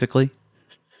 Basically.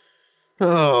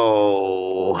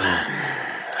 Oh,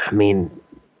 I mean,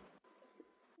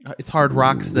 it's hard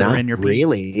rocks that are in your pee.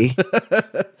 Really?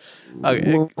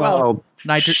 Okay, well,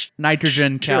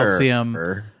 nitrogen, calcium,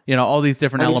 all these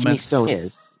different elements. Stone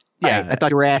is. Yeah, I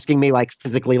thought you were asking me like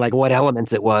physically, like what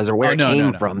elements it was or where it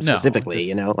came from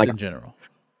specifically. Like in general.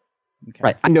 Okay.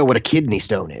 Right, I know what a kidney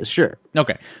stone is. Sure.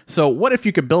 Okay, so what if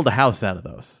you could build a house out of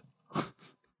those?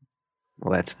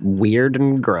 Well, that's weird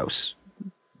and gross.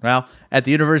 Well, at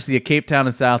the University of Cape Town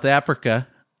in South Africa,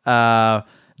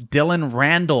 Dylan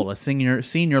Randall, a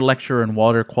senior lecturer and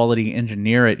water quality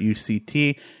engineer at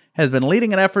UCT, has been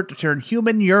leading an effort to turn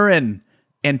human urine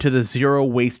into the zero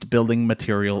waste building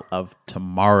material of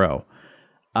tomorrow.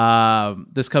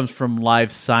 This comes from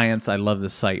Live Science. I love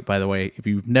this site, by the way. If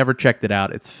you've never checked it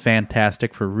out, it's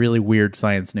fantastic for really weird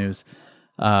science news.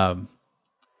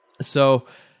 So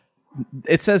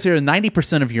it says here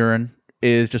 90% of urine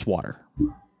is just water,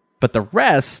 but the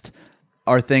rest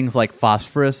are things like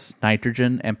phosphorus,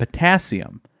 nitrogen, and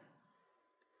potassium.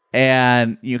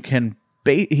 And you can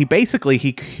he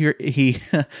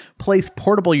placed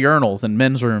portable urinals in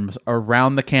men's rooms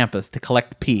around the campus to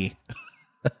collect pee.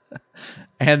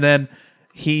 And then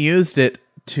he used it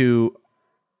to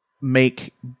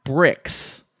make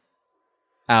bricks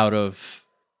out of,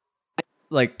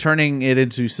 like, turning it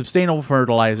into sustainable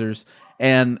fertilizers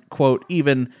and, quote,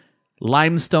 even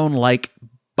limestone-like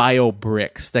bio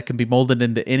bricks that can be molded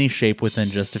into any shape within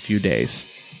just a few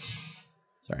days.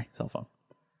 Sorry, cell phone.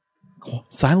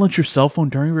 Silence your cell phone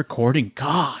during recording.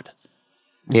 God.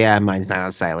 Yeah, mine's not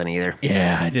on silent either.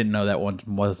 Yeah, I didn't know that one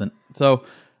wasn't. So,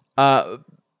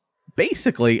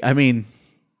 basically, I mean,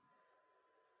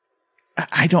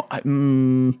 I don't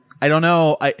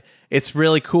know. It's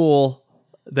really cool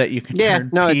that you can turn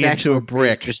pee into a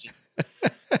brick. Interesting.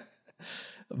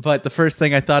 But the first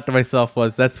thing I thought to myself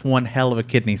was, that's one hell of a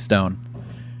kidney stone.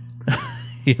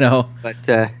 But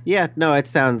it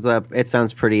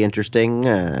sounds pretty interesting.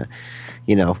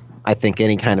 I think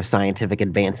any kind of scientific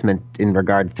advancement in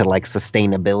regards to like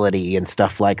sustainability and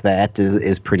stuff like that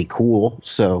is pretty cool.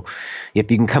 So if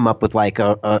you can come up with like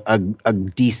a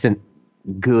decent,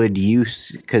 good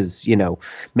use, because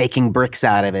making bricks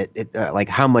out of it, like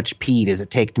how much pee does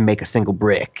it take to make a single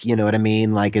brick? You know what I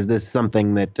mean? Like, is this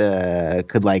something that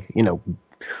could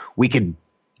we could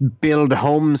build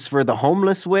homes for the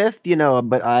homeless with,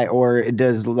 or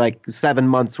does like 7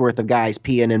 months worth of guys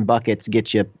peeing in buckets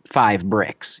get you 5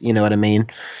 bricks? You know what I mean?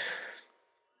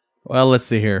 Well, let's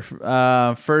see here.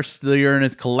 First, the urine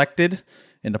is collected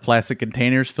into plastic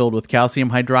containers filled with calcium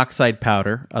hydroxide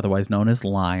powder, otherwise known as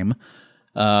lime.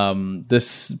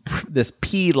 This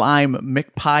pea-lime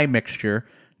pie mixture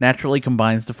naturally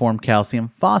combines to form calcium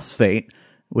phosphate,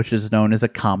 which is known as a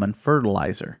common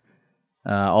fertilizer.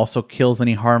 Also kills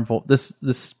any harmful.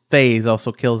 This phase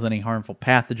also kills any harmful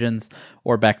pathogens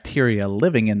or bacteria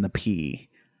living in the pea.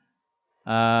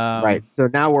 Right. So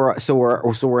now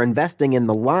we're investing in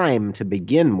the lime to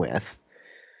begin with.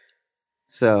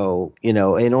 So in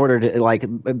order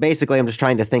to basically, I'm just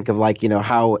trying to think of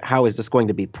how is this going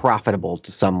to be profitable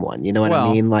to someone? You know what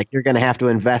I mean? Like, you're going to have to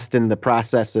invest in the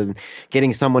process of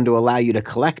getting someone to allow you to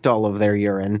collect all of their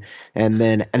urine, and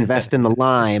then invest in the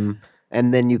lime.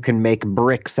 And then you can make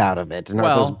bricks out of it. And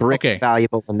are those bricks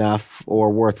valuable enough or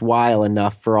worthwhile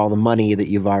enough for all the money that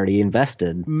you've already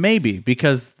invested? Maybe,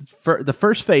 because the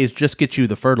first phase just gets you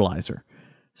the fertilizer.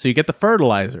 So you get the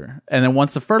fertilizer, and then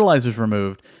once the fertilizer is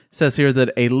removed, it says here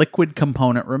that a liquid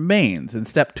component remains. In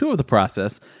step 2 of the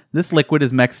process, this liquid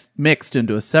is mixed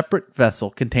into a separate vessel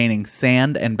containing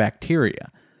sand and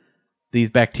bacteria. These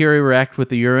bacteria react with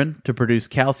the urine to produce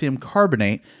calcium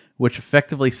carbonate, which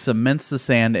effectively cements the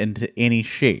sand into any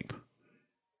shape.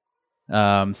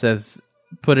 Says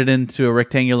put it into a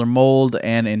rectangular mold,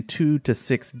 and in 2 to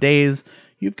 6 days,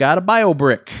 you've got a bio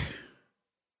brick.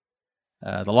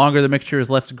 The longer the mixture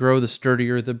is left to grow, the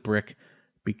sturdier the brick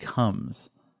becomes.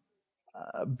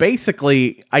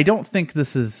 Basically, I don't think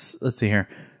this is. Let's see here.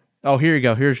 Oh, here you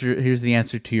go. Here's the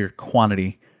answer to your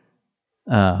quantity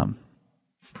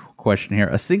question here.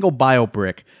 A single bio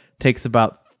brick takes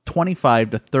about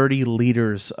 25 to 30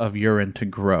 liters of urine to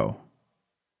grow,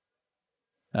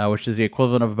 which is the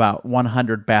equivalent of about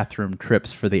 100 bathroom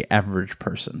trips for the average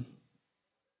person.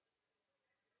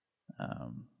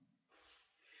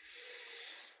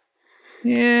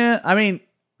 It's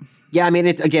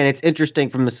interesting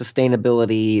from a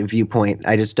sustainability viewpoint.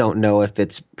 I just don't know if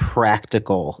it's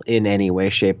practical in any way,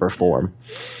 shape, or form.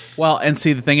 Well, and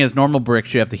see, the thing is, normal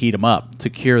bricks, you have to heat them up to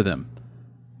cure them.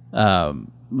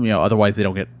 Otherwise they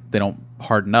don't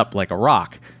harden up like a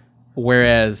rock.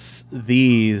 Whereas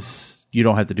these, you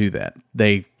don't have to do that.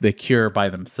 They cure by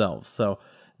themselves. So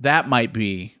that might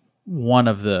be one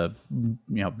of the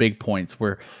big points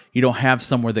where you don't have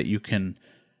somewhere that you can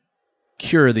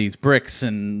cure these bricks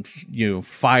and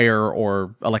fire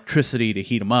or electricity to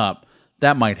heat them up,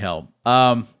 that might help.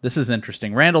 This is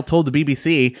interesting. Randall told the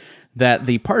BBC that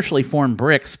the partially formed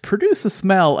bricks produce a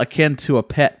smell akin to a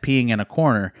pet peeing in a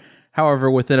corner.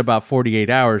 However, within about 48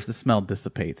 hours, the smell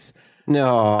dissipates.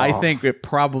 No. I think it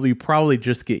probably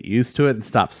just get used to it and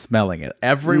stop smelling it.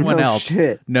 Everyone else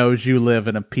knows you live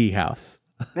in a pee house.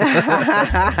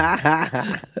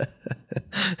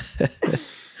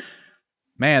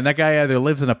 Man, that guy either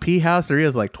lives in a pee house or he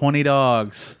has like 20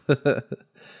 dogs.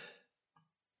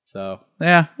 So,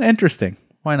 yeah, interesting.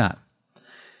 Why not?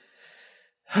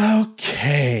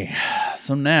 Okay.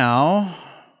 So now...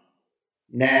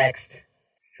 Next.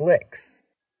 Flicks.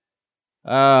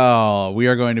 Oh, we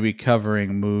are going to be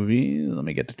covering movies. Let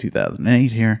me get to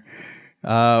 2008 here.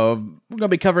 We're going to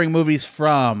be covering movies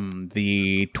from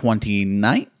the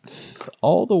 29th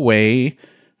all the way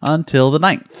until the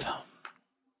 9th.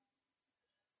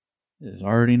 It is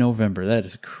already November. That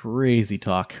is crazy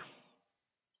talk.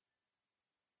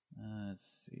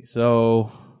 Let's see.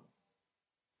 So,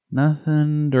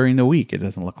 nothing during the week, it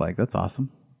doesn't look like. That's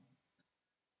awesome.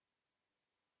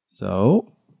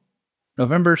 So,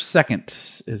 November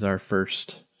 2nd is our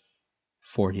first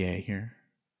 48 here.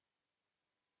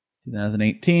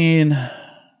 2018.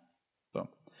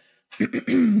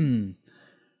 Boom.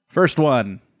 First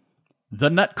one.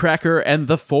 The Nutcracker and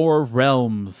the Four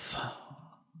Realms.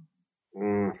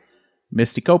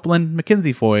 Misty Copeland,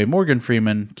 Mackenzie Foy, Morgan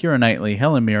Freeman, Keira Knightley,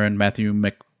 Helen Mirren, Matthew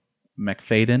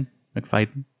McFadden.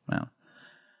 Wow.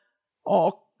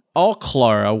 All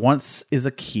Clara wants is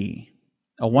a key.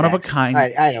 A one of a kind.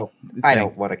 I don't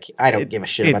give a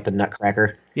shit about the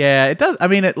Nutcracker. Yeah, it does. I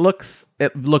mean, it looks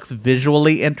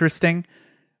visually interesting,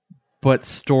 but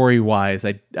story wise,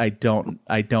 I don't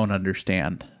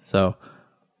understand. So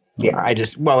yeah,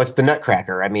 it's the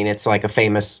Nutcracker. I mean, it's like a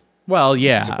famous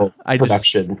production.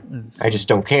 I just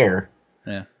don't care.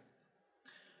 Yeah.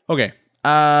 Okay.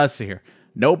 Let's see here.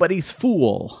 Nobody's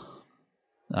Fool.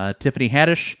 Tiffany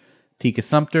Haddish, Tika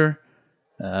Sumpter,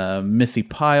 Missy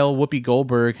Pyle, Whoopi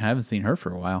Goldberg. I haven't seen her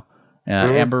for a while.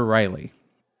 Amber Riley.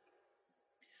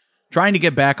 Trying to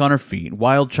get back on her feet,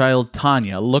 wild child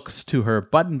Tanya looks to her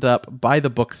buttoned up by the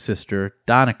book sister,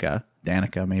 Danica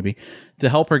maybe, to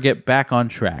help her get back on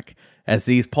track. As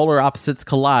these polar opposites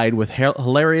collide with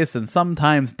hilarious and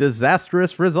sometimes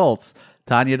disastrous results,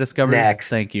 Tanya discovers... Next.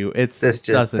 Thank you. Just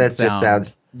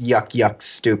sounds yuck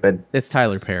stupid. It's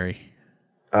Tyler Perry.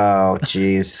 Oh,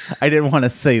 jeez. I didn't want to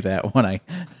say that when I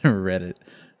read it.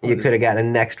 You could have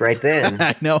gotten next right then.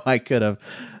 I know I could have.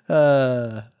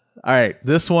 All right,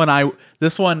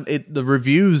 the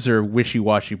reviews are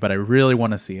wishy-washy, but I really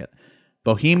want to see it.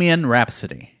 Bohemian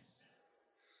Rhapsody.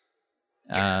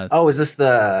 Is this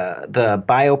the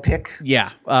biopic?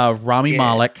 Yeah, Rami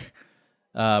Malek,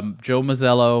 Joe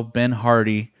Mazzello, Ben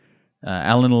Hardy,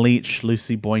 Alan Leach,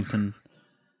 Lucy Boynton.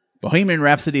 Bohemian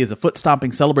Rhapsody is a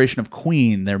foot-stomping celebration of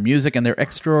Queen, their music, and their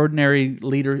extraordinary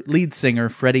lead singer,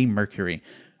 Freddie Mercury,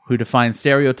 who defined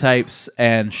stereotypes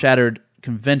and shattered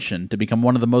convention to become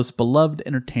one of the most beloved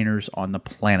entertainers on the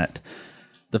planet.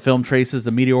 The film traces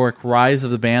the meteoric rise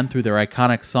of the band through their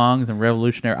iconic songs and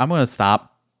revolutionary... I'm going to stop.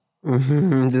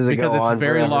 Does it go on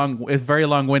very forever? long. It's very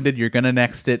long-winded. You're going to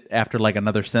next it after like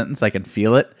another sentence. I can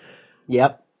feel it.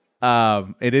 Yep.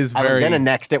 It is very... I was going to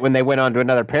next it when they went on to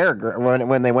another paragraph,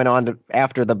 when they went on to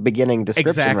after the beginning description.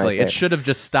 Exactly. Right there. It should have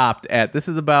just stopped at, this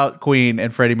is about Queen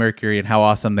and Freddie Mercury and how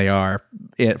awesome they are.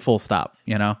 Full stop,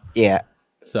 Yeah.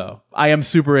 So, I am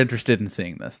super interested in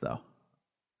seeing this, though.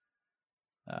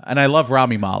 And I love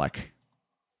Rami Malek.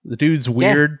 The dude's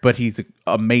weird, but he's an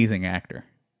amazing actor.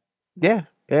 Yeah.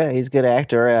 Yeah, he's a good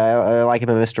actor. I like him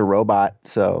in Mr. Robot.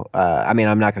 So, I'm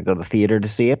not going to go to the theater to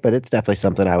see it, but it's definitely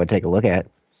something I would take a look at.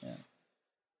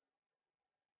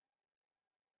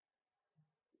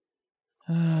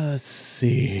 Let's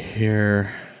see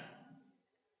here.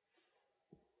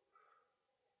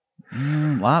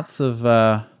 Lots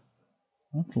of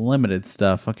limited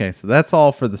stuff. Okay, so that's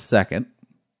all for the 2nd.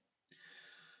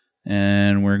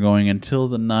 And we're going until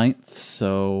the 9th,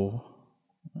 so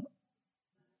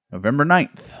November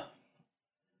 9th.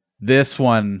 This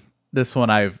one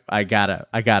I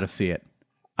gotta see it.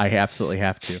 I absolutely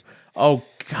have to. Oh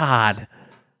God.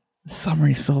 The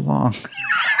summary's so long.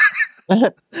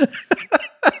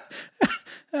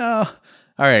 Oh,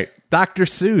 all right. Dr.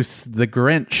 Seuss, The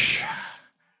Grinch.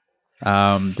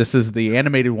 This is the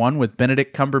animated one with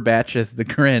Benedict Cumberbatch as the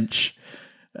Grinch.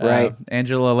 Right.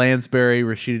 Angela Lansbury,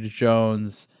 Rashida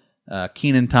Jones,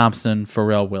 Kenan Thompson,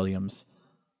 Pharrell Williams.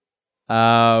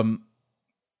 I'm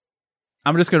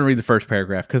just going to read the first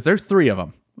paragraph because there's 3 of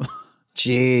them.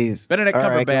 Jeez. Benedict All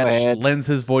right, go ahead. Cumberbatch lends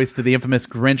his voice to the infamous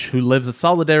Grinch, who lives a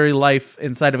solitary life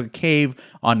inside of a cave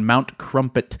on Mount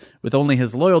Crumpet with only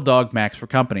his loyal dog Max for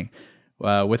company.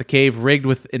 With a cave rigged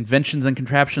with inventions and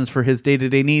contraptions for his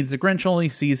day-to-day needs, the Grinch only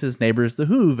sees his neighbors, the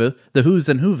Who's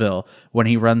and Whoville, when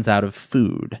he runs out of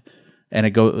food. And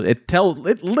it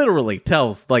literally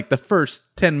tells like the first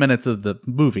 10 minutes of the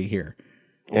movie here.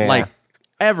 Yeah. Like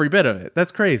every bit of it.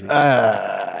 That's crazy.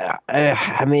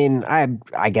 I mean,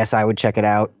 I guess I would check it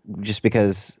out just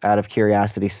because, out of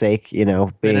curiosity's sake, being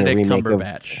Benedict a remake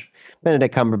Cumberbatch. of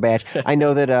Benedict Cumberbatch. I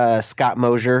know that Scott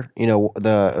Mosier,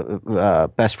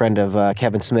 the best friend of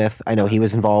Kevin Smith, I know he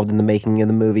was involved in the making of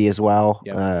the movie as well.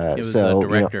 Yep. He was a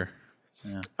director.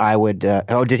 Yeah. I would.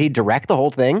 Did he direct the whole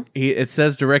thing? It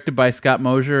says directed by Scott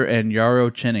Mosier and Yarrow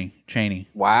Cheney.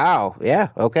 Wow. Yeah.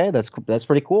 Okay. That's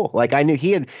pretty cool. Like I knew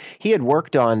he had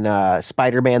worked on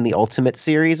Spider-Man: The Ultimate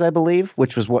series, I believe,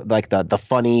 which was the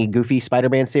funny, goofy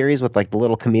Spider-Man series with like the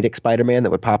little comedic Spider-Man that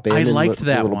would pop in. I liked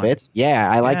that little one. bits. Yeah,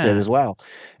 I liked it as well.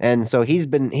 And so he's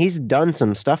done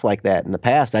some stuff like that in the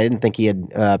past. I didn't think he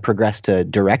had progressed to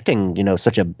directing,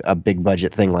 such a big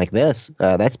budget thing like this.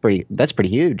 That's pretty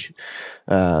huge.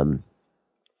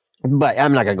 But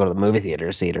I'm not going to go to the movie theater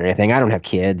to see it or anything. I don't have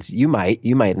kids. You might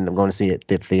end up going to see it at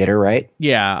the theater, right?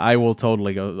 Yeah, I will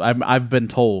totally go. I've been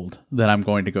told that I'm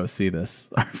going to go see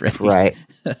this already. Right.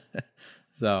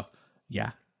 So,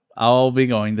 yeah, I'll be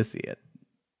going to see it.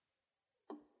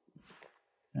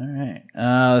 All right.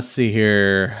 Let's see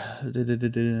here.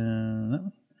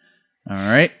 All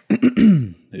right.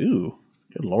 Ooh,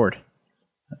 good Lord.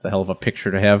 That's a hell of a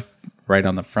picture to have right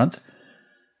on the front.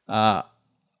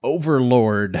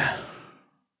 Overlord.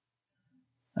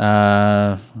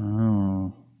 Some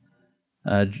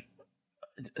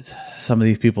of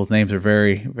these people's names are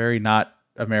very, very not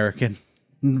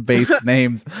American-based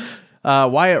names.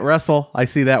 Wyatt Russell, I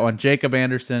see that one. Jacob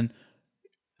Anderson.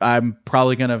 I'm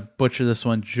probably going to butcher this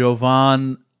one.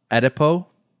 Jovan Adipo.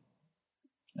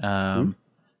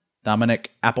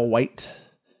 Dominic Applewhite.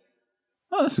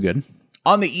 Oh, that's good.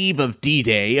 On the eve of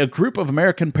D-Day, a group of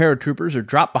American paratroopers are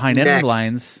dropped behind enemy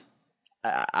lines.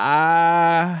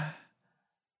 I'm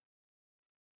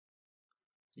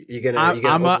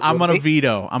gonna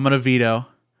veto. I'm gonna veto.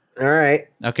 All right.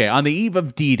 Okay. On the eve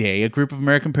of D-Day, a group of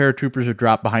American paratroopers are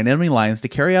dropped behind enemy lines to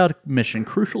carry out a mission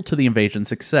crucial to the invasion's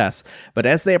success. But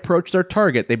as they approach their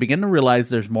target, they begin to realize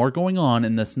there's more going on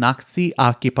in this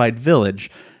Nazi-occupied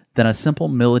village than a simple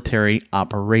military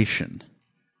operation.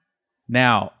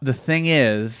 Now, the thing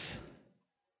is,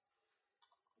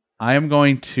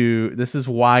 this is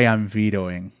why I'm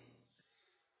vetoing.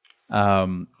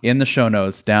 In the show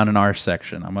notes, down in our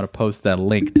section, I'm going to post that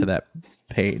link to that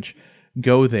page.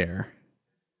 Go there.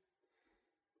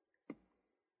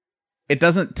 It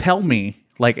doesn't tell me,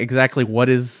 like, exactly what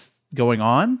is going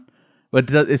on,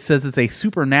 but it says it's a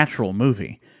supernatural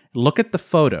movie. Look at the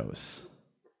photos.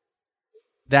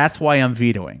 That's why I'm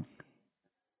vetoing.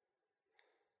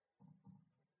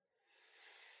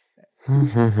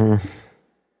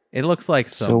 It looks like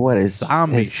some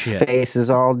zombie his shit. Face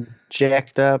is all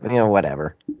jacked up.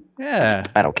 Whatever. Yeah,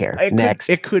 I don't care. Next,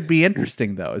 it could be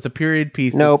interesting though. It's a period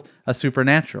piece. Nope. It's a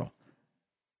supernatural.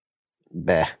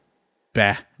 Bah.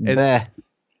 It's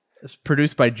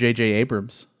produced by J.J.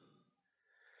 Abrams.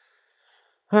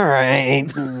 All right,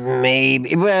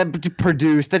 maybe. Well,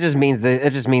 produced. That just means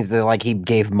that like he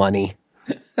gave money.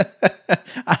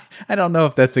 I don't know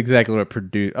if that's exactly what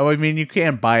produced. Oh, I mean, you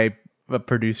can buy a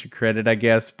producer credit, I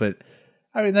guess, but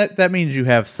I mean that means you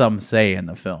have some say in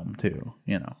the film too.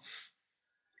 All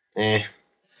right.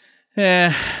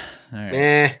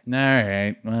 All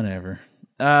right. Whatever.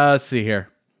 Let's see here.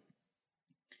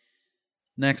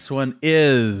 Next one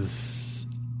is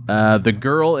The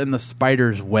Girl in the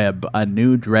Spider's Web, a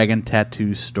new dragon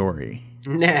tattoo story.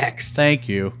 Next. Thank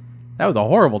you. That was a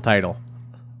horrible title.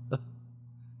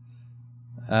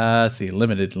 Let's see.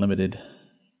 Limited. It's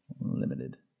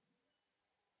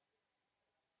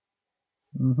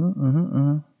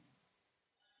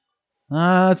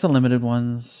a limited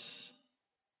ones.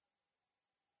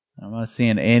 I'm not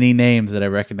seeing any names that I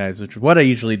recognize, which is what I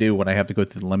usually do when I have to go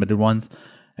through the limited ones.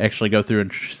 I actually go through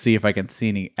and see if I can see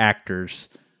any actors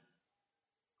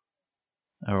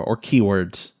or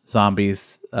keywords.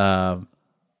 Zombies.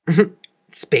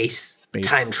 Space.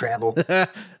 Time travel.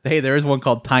 Hey, there is one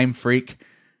called Time Freak.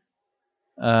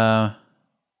 But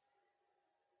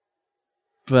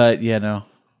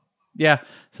yeah,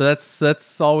 so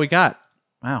that's all we got.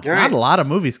 Wow, all right. Not a lot of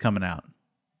movies coming out.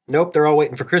 Nope, they're all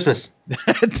waiting for Christmas.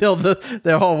 Until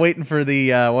they're all waiting for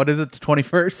the what is it, the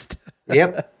 21st?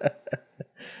 Yep.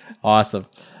 Awesome.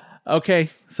 Okay,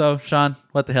 so Sean,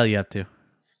 what the hell are you up to?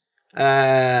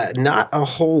 Not a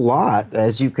whole lot,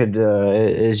 as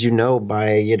you know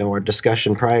by our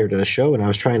discussion prior to the show, and I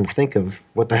was trying to think of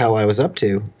what the hell I was up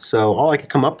to. So all I could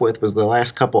come up with was the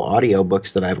last couple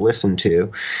audiobooks that I've listened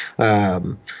to.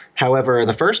 However,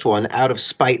 the first one, Out of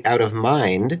Spite, Out of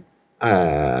Mind,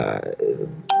 I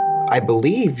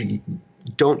believe.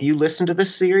 Don't you listen to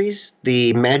this series,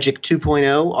 the Magic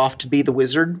 2.0, Off to Be the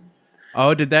Wizard?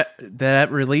 Oh, did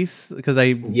that release? Because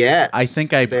I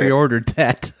think I pre-ordered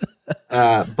that.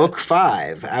 Book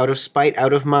 5, Out of Spite,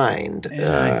 Out of Mind.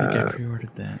 Yeah, I think I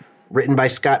pre-ordered that. Written by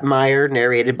Scott Meyer,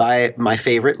 narrated by my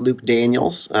favorite, Luke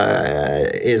Daniels,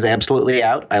 is absolutely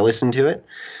out. I listened to it.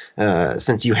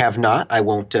 Since you have not, I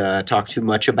won't talk too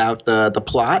much about the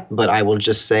plot, but I will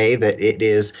just say that it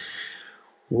is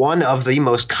one of the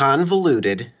most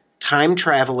convoluted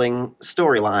time-traveling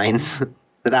storylines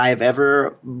that I have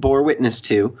ever bore witness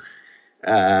to.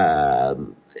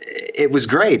 It was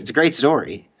great. It's a great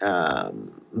story.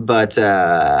 But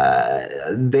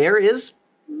there is.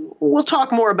 We'll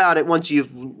talk more about it once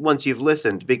you've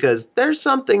listened, because there's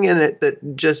something in it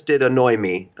that just did annoy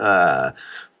me.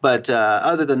 But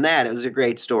other than that, it was a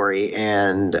great story,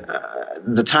 and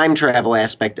the time travel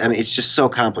aspect. I mean, it's just so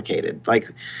complicated.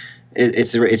 Like,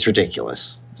 it's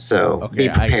ridiculous. So be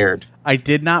prepared. I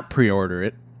did not pre-order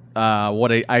it.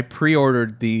 I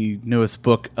pre-ordered the newest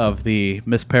book of the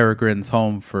Miss Peregrine's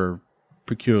Home for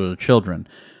Peculiar Children,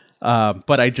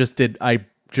 but I just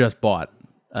bought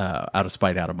Out of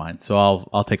Spite, Out of Mind. So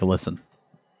I'll take a listen.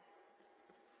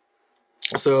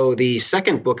 So the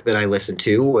second book that I listened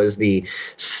to was the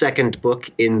second book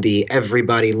in the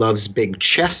Everybody Loves Big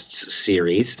Chests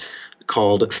series,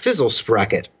 called Fizzle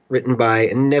Sprocket, written by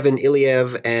Nevin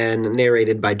Iliev and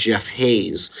narrated by Jeff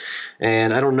Hayes.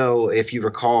 And I don't know if you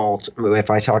recall if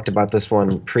I talked about this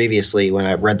one previously when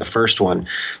I read the first one,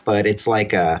 but it's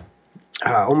like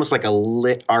almost like a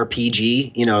lit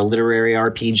RPG, a literary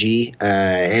RPG,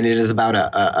 and it is about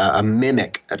a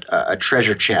mimic, a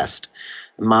treasure chest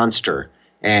monster.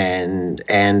 And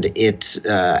it,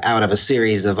 out of a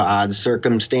series of odd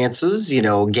circumstances,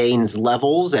 gains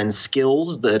levels and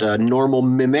skills that a normal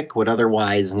mimic would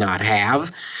otherwise not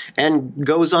have, and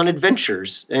goes on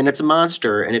adventures. And it's a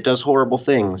monster, and it does horrible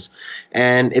things.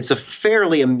 And it's a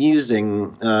fairly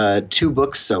amusing 2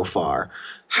 books so far.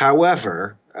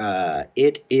 However,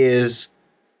 it is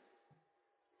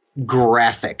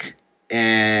graphic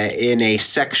in a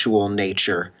sexual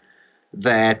nature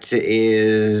that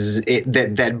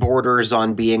borders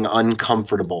on being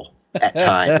uncomfortable at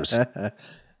times.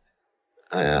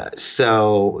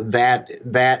 So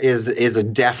that is a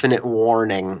definite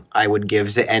warning I would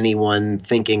give to anyone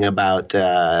thinking about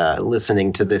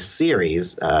listening to this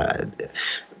series.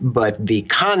 But the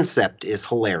concept is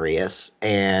hilarious,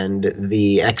 and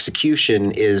the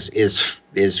execution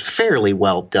is fairly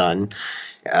well done.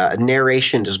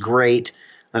 Narration is great.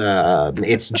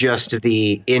 It's just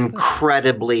the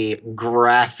incredibly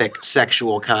graphic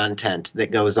sexual content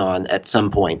that goes on at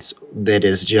some points that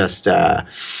is just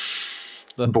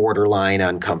borderline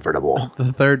uncomfortable.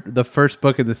 The first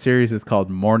book of the series is called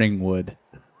Morningwood.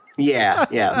 Yeah,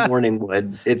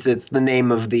 Morningwood. It's the name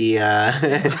of the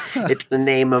it's the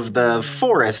name of the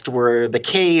forest where the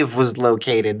cave was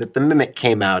located that the mimic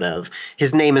came out of.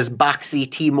 His name is Boxy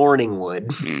T.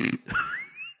 Morningwood.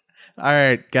 All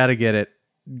right, gotta get it.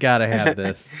 Gotta have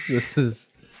this. This is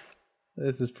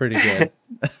pretty good.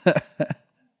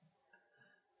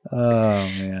 Oh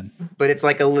man. But it's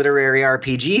like a literary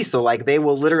RPG, so like they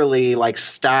will literally like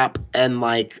stop and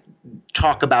like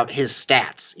talk about his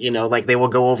stats, like they will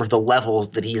go over the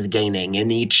levels that he's gaining in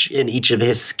each of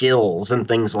his skills and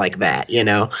things like that,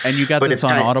 And you got this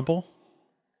on Audible?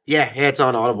 Yeah, it's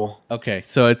on Audible. Okay,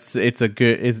 so it's a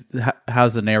good.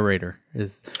 How's the narrator?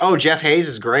 Jeff Hayes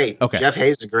is great. Okay, Jeff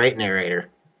Hayes is a great narrator.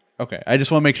 Okay, I just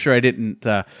want to make sure I didn't.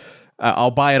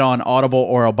 I'll buy it on Audible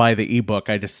or I'll buy the ebook.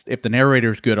 If the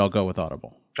narrator's good, I'll go with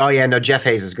Audible. Oh yeah, no, Jeff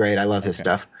Hayes is great. I love his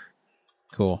stuff.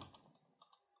 Cool.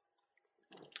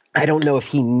 I don't know if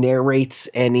he narrates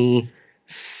any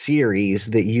series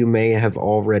that you may have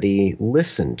already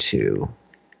listened to.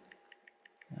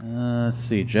 Let's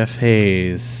see, Jeff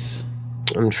Hayes.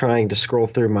 I'm trying to scroll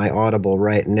through my Audible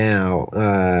right now.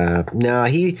 No,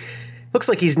 he looks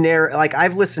like he's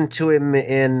I've listened to him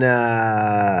in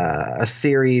a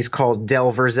series called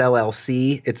Delvers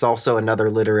LLC. It's also another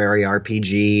literary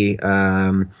RPG.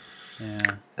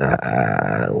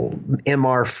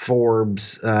 M.R.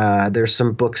 Forbes. There's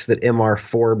some books that M.R.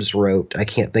 Forbes wrote. I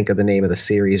can't think of the name of the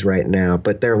series right now,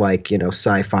 but they're like,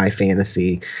 sci-fi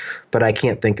fantasy. But I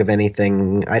can't think of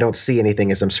anything. I don't see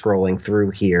anything as I'm scrolling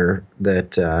through here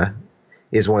that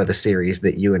is one of the series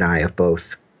that you and I have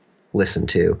both listen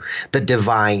to. The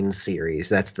Divine series.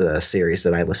 That's the series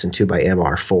that I listen to by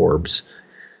M.R. Forbes.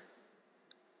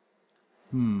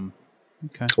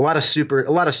 Okay. A lot of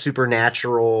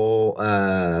supernatural,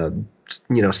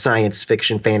 science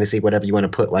fiction, fantasy, whatever you want to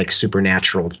put like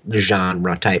supernatural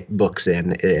genre type books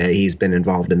in. He's been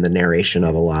involved in the narration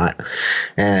of a lot,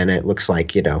 and it looks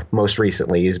like, most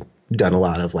recently he's done a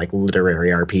lot of like literary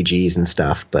RPGs and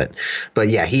stuff. But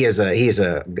yeah, he is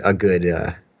a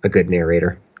good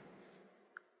narrator.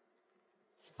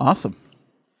 Awesome.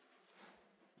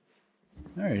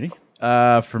 Alrighty.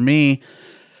 For me,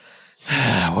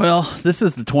 well, this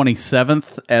is the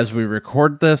 27th as we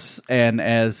record this, and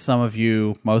as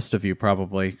most of you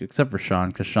probably, except for Sean,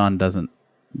 because Sean doesn't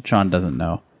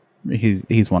know.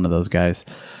 He's one of those guys.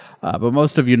 But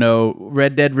most of you know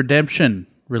Red Dead Redemption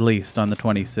released on the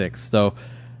 26th. So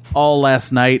all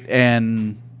last night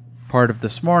and part of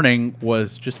this morning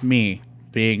was just me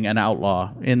being an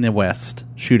outlaw in the West,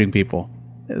 shooting people.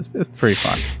 It was pretty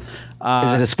fun.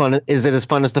 Is it as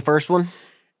fun as the first one?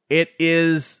 It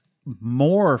is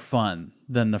more fun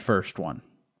than the first one.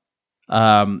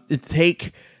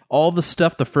 Take all the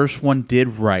stuff the first one did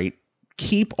right,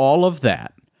 keep all of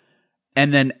that,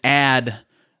 and then add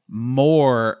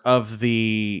more of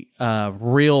the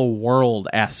real world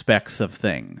aspects of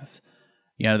things.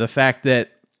 The fact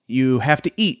that you have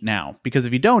to eat now, because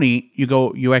if you don't eat,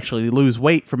 you actually lose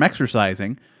weight from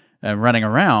exercising and running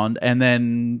around, and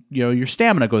then your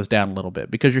stamina goes down a little bit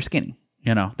because you're skinny.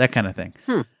 That kind of thing.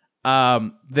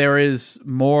 There is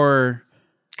more,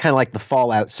 kind of like the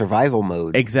Fallout survival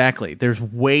mode. Exactly. There's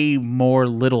way more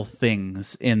little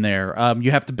things in there. You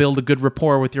have to build a good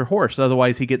rapport with your horse,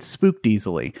 otherwise he gets spooked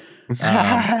easily.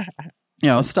 Stuff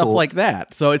cool. Like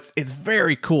that. So it's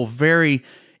very cool, very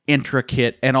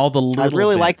intricate, and all the little. I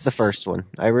really bits. liked the first one.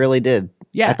 I really did.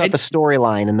 Yeah, I thought the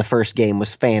storyline in the first game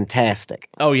was fantastic.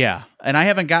 Oh yeah, and I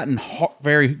haven't gotten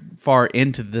very far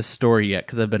into this story yet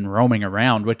because I've been roaming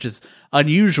around, which is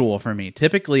unusual for me.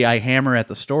 Typically, I hammer at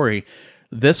the story.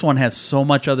 This one has so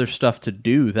much other stuff to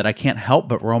do that I can't help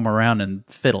but roam around and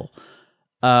fiddle.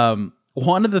 One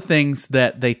of the things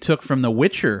that they took from The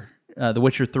Witcher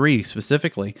 3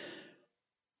 specifically,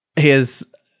 is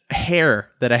hair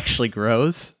that actually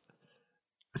grows.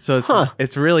 So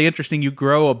it's really interesting. You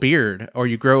grow a beard, or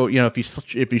you grow, if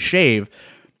you shave,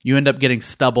 you end up getting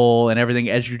stubble and everything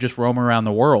as you just roam around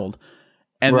the world.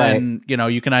 And then,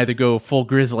 you can either go full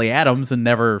Grizzly Adams and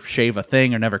never shave a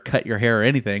thing or never cut your hair or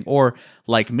anything. Or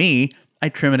like me, I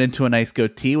trim it into a nice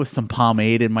goatee with some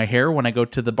pomade in my hair when I go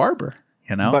to the barber,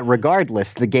 But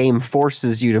regardless, the game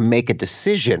forces you to make a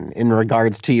decision in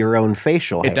regards to your own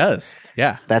facial hair. It does.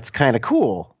 Yeah. That's kind of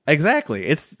cool. Exactly.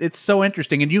 It's so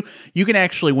interesting. And you can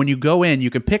actually, when you go in, you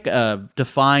can pick a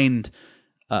defined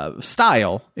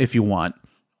style if you want.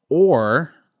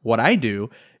 Or what I do,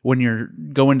 when you're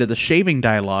going to the shaving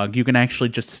dialogue, you can actually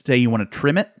just say you want to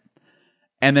trim it.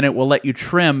 And then it will let you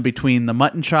trim between the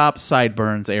mutton chop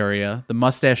sideburns area, the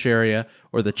mustache area,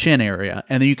 or the chin area.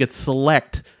 And then you could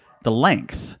select the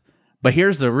length. But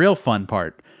here's the real fun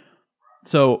part.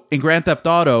 So in Grand Theft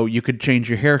Auto, you could change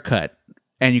your haircut.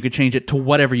 And you could change it to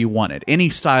whatever you wanted.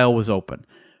 Any style was open.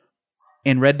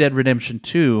 In Red Dead Redemption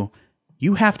 2,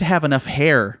 you have to have enough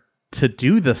hair to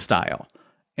do the style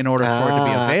in order for it to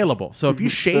be available. So if you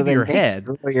shave your head...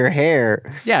 your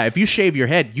hair. Yeah, if you shave your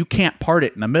head, you can't part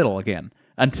it in the middle again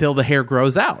until the hair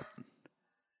grows out.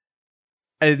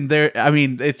 And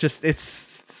it's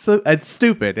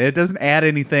stupid. It doesn't add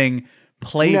anything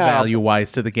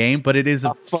value-wise to the game, but it is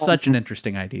such an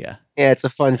interesting idea. Yeah, it's a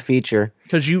fun feature.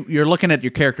 Because you're looking at your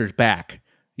character's back,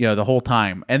 the whole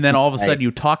time. And then all of a sudden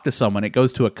you talk to someone, it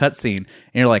goes to a cutscene, and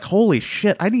you're like, holy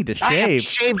shit, I need to shave. I have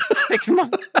shaved for 6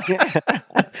 months.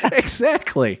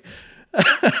 Exactly.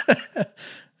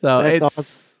 So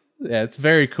it's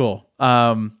very cool.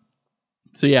 So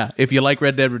yeah, if you like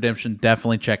Red Dead Redemption,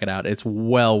 definitely check it out. It's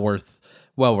well worth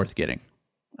getting.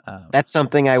 That's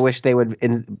something I wish they would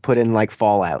put in like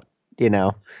Fallout,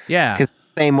 Yeah. Because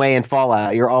same way in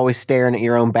Fallout, you're always staring at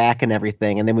your own back and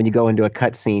everything. And then when you go into a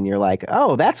cutscene, you're like,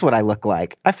 oh, that's what I look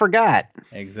like. I forgot.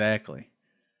 Exactly.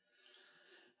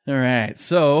 All right.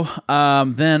 So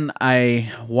then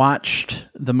I watched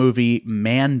the movie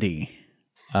Mandy.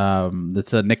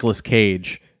 That's a Nicolas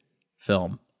Cage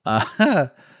film. I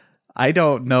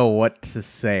don't know what to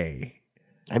say.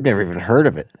 I've never even heard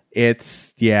of it.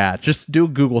 Just do a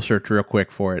Google search real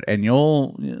quick for it, and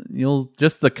you'll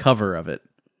just the cover of it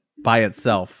by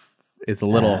itself is a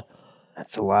little.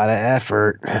 That's a lot of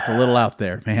effort. It's a little out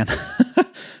there, man.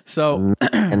 So,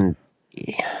 the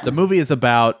movie is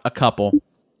about a couple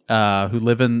who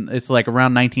live in. It's like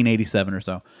around 1987 or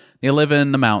so. they live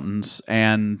in the mountains,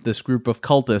 and this group of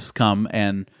cultists come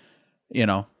and,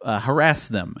 harass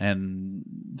them, and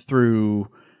through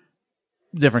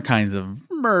different kinds of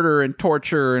murder and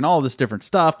torture and all this different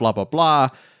stuff, blah, blah, blah.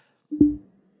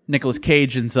 Nicolas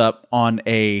Cage ends up on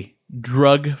a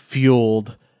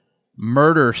drug-fueled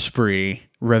murder spree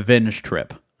revenge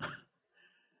trip.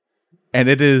 And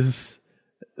it is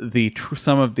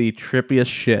some of the trippiest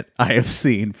shit I have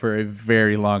seen for a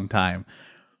very long time.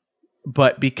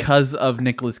 But because of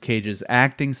Nicolas Cage's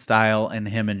acting style and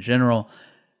him in general,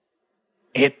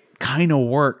 it kind of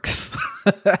works.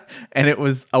 And it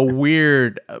was a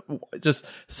weird, just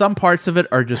some parts of it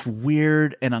are just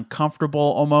weird and uncomfortable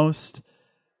almost.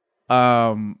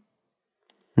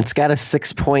 It's got a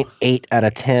 6.8 out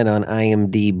of 10 on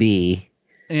IMDb.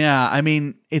 Yeah, I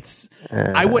mean,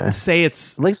 I wouldn't say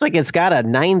it's... Looks like it's got a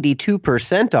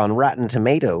 92% on Rotten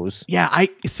Tomatoes. Yeah, I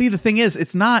see. The thing is,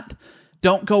 it's not...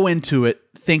 Don't go into it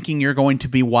thinking you're going to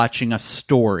be watching a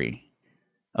story.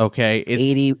 Okay?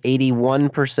 It's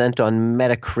 81% on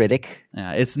Metacritic.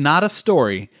 Yeah, it's not a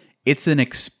story. It's an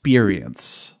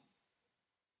experience.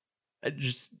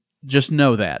 Just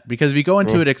know that, because if you go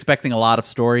into it expecting a lot of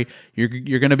story,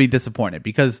 you're going to be disappointed,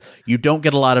 because you don't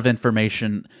get a lot of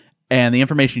information, and the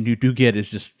information you do get is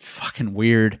just fucking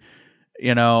weird,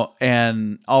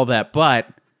 and all that. But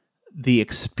the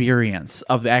experience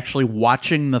of actually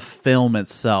watching the film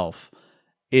itself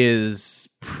is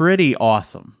pretty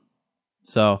awesome.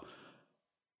 So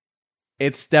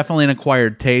it's definitely an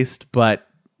acquired taste, but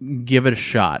give it a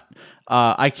shot.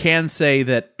 I can say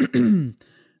that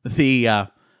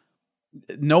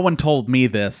no one told me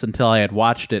this until I had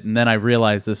watched it, and then I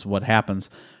realized this is what happens.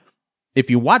 If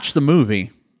you watch the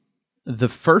movie, the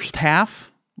first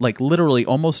half, like literally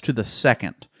almost to the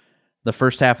second, the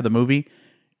first half of the movie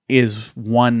is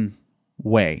one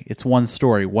way. It's one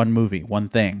story, one movie, one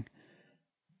thing.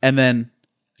 And then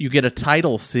you get a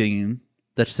title scene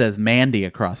that says Mandy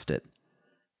across it.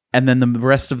 And then the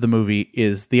rest of the movie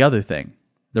is the other thing,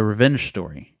 the revenge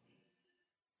story.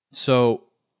 So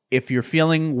if you're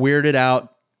feeling weirded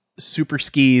out, super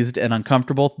skeezed and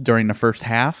uncomfortable during the first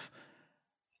half,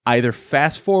 either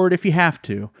fast forward if you have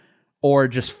to, or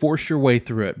just force your way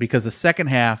through it, because the second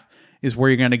half is where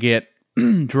you're going to get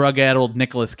drug-addled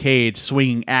Nicolas Cage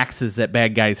swinging axes at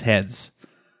bad guys' heads.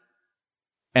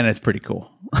 And it's pretty cool.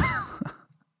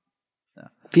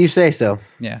 If you say so.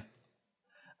 Yeah.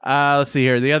 Let's see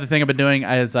here. The other thing I've been doing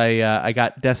is I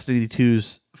got Destiny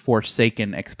 2's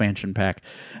Forsaken expansion pack,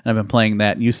 and I've been playing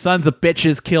that. You sons of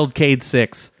bitches killed Cade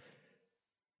 6.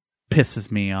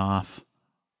 Pisses me off.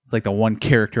 It's like the one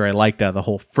character I liked out of the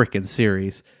whole freaking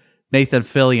series. Nathan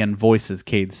Fillion voices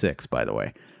Cade 6, by the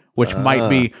way, which might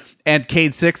be, and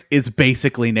Cade 6 is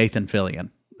basically Nathan Fillion.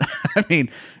 I mean,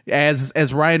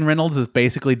 as Ryan Reynolds is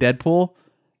basically Deadpool,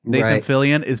 Nathan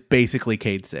Fillion is basically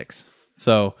Cade 6.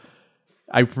 So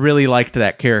I really liked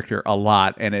that character a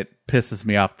lot, and it pisses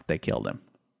me off that they killed him.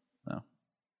 So,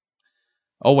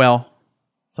 oh well,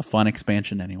 it's a fun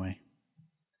expansion anyway.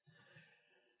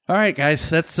 All right, guys,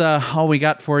 that's all we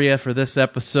got for you for this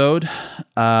episode.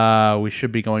 We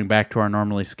should be going back to our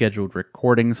normally scheduled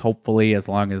recordings, hopefully, as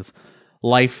long as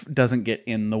life doesn't get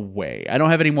in the way. I don't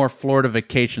have any more Florida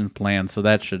vacation plans, so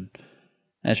that should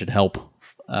help.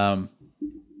 Let's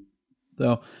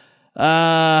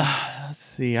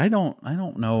see. I don't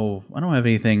know. I don't have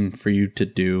anything for you to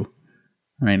do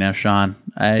right now, Sean.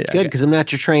 Good, because I'm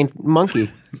not your trained monkey.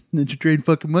 Not your trained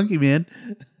fucking monkey, man.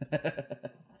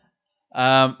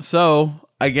 So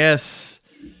I guess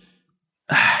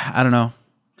I don't know.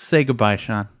 Say goodbye,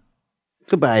 Sean.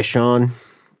 Goodbye, Sean.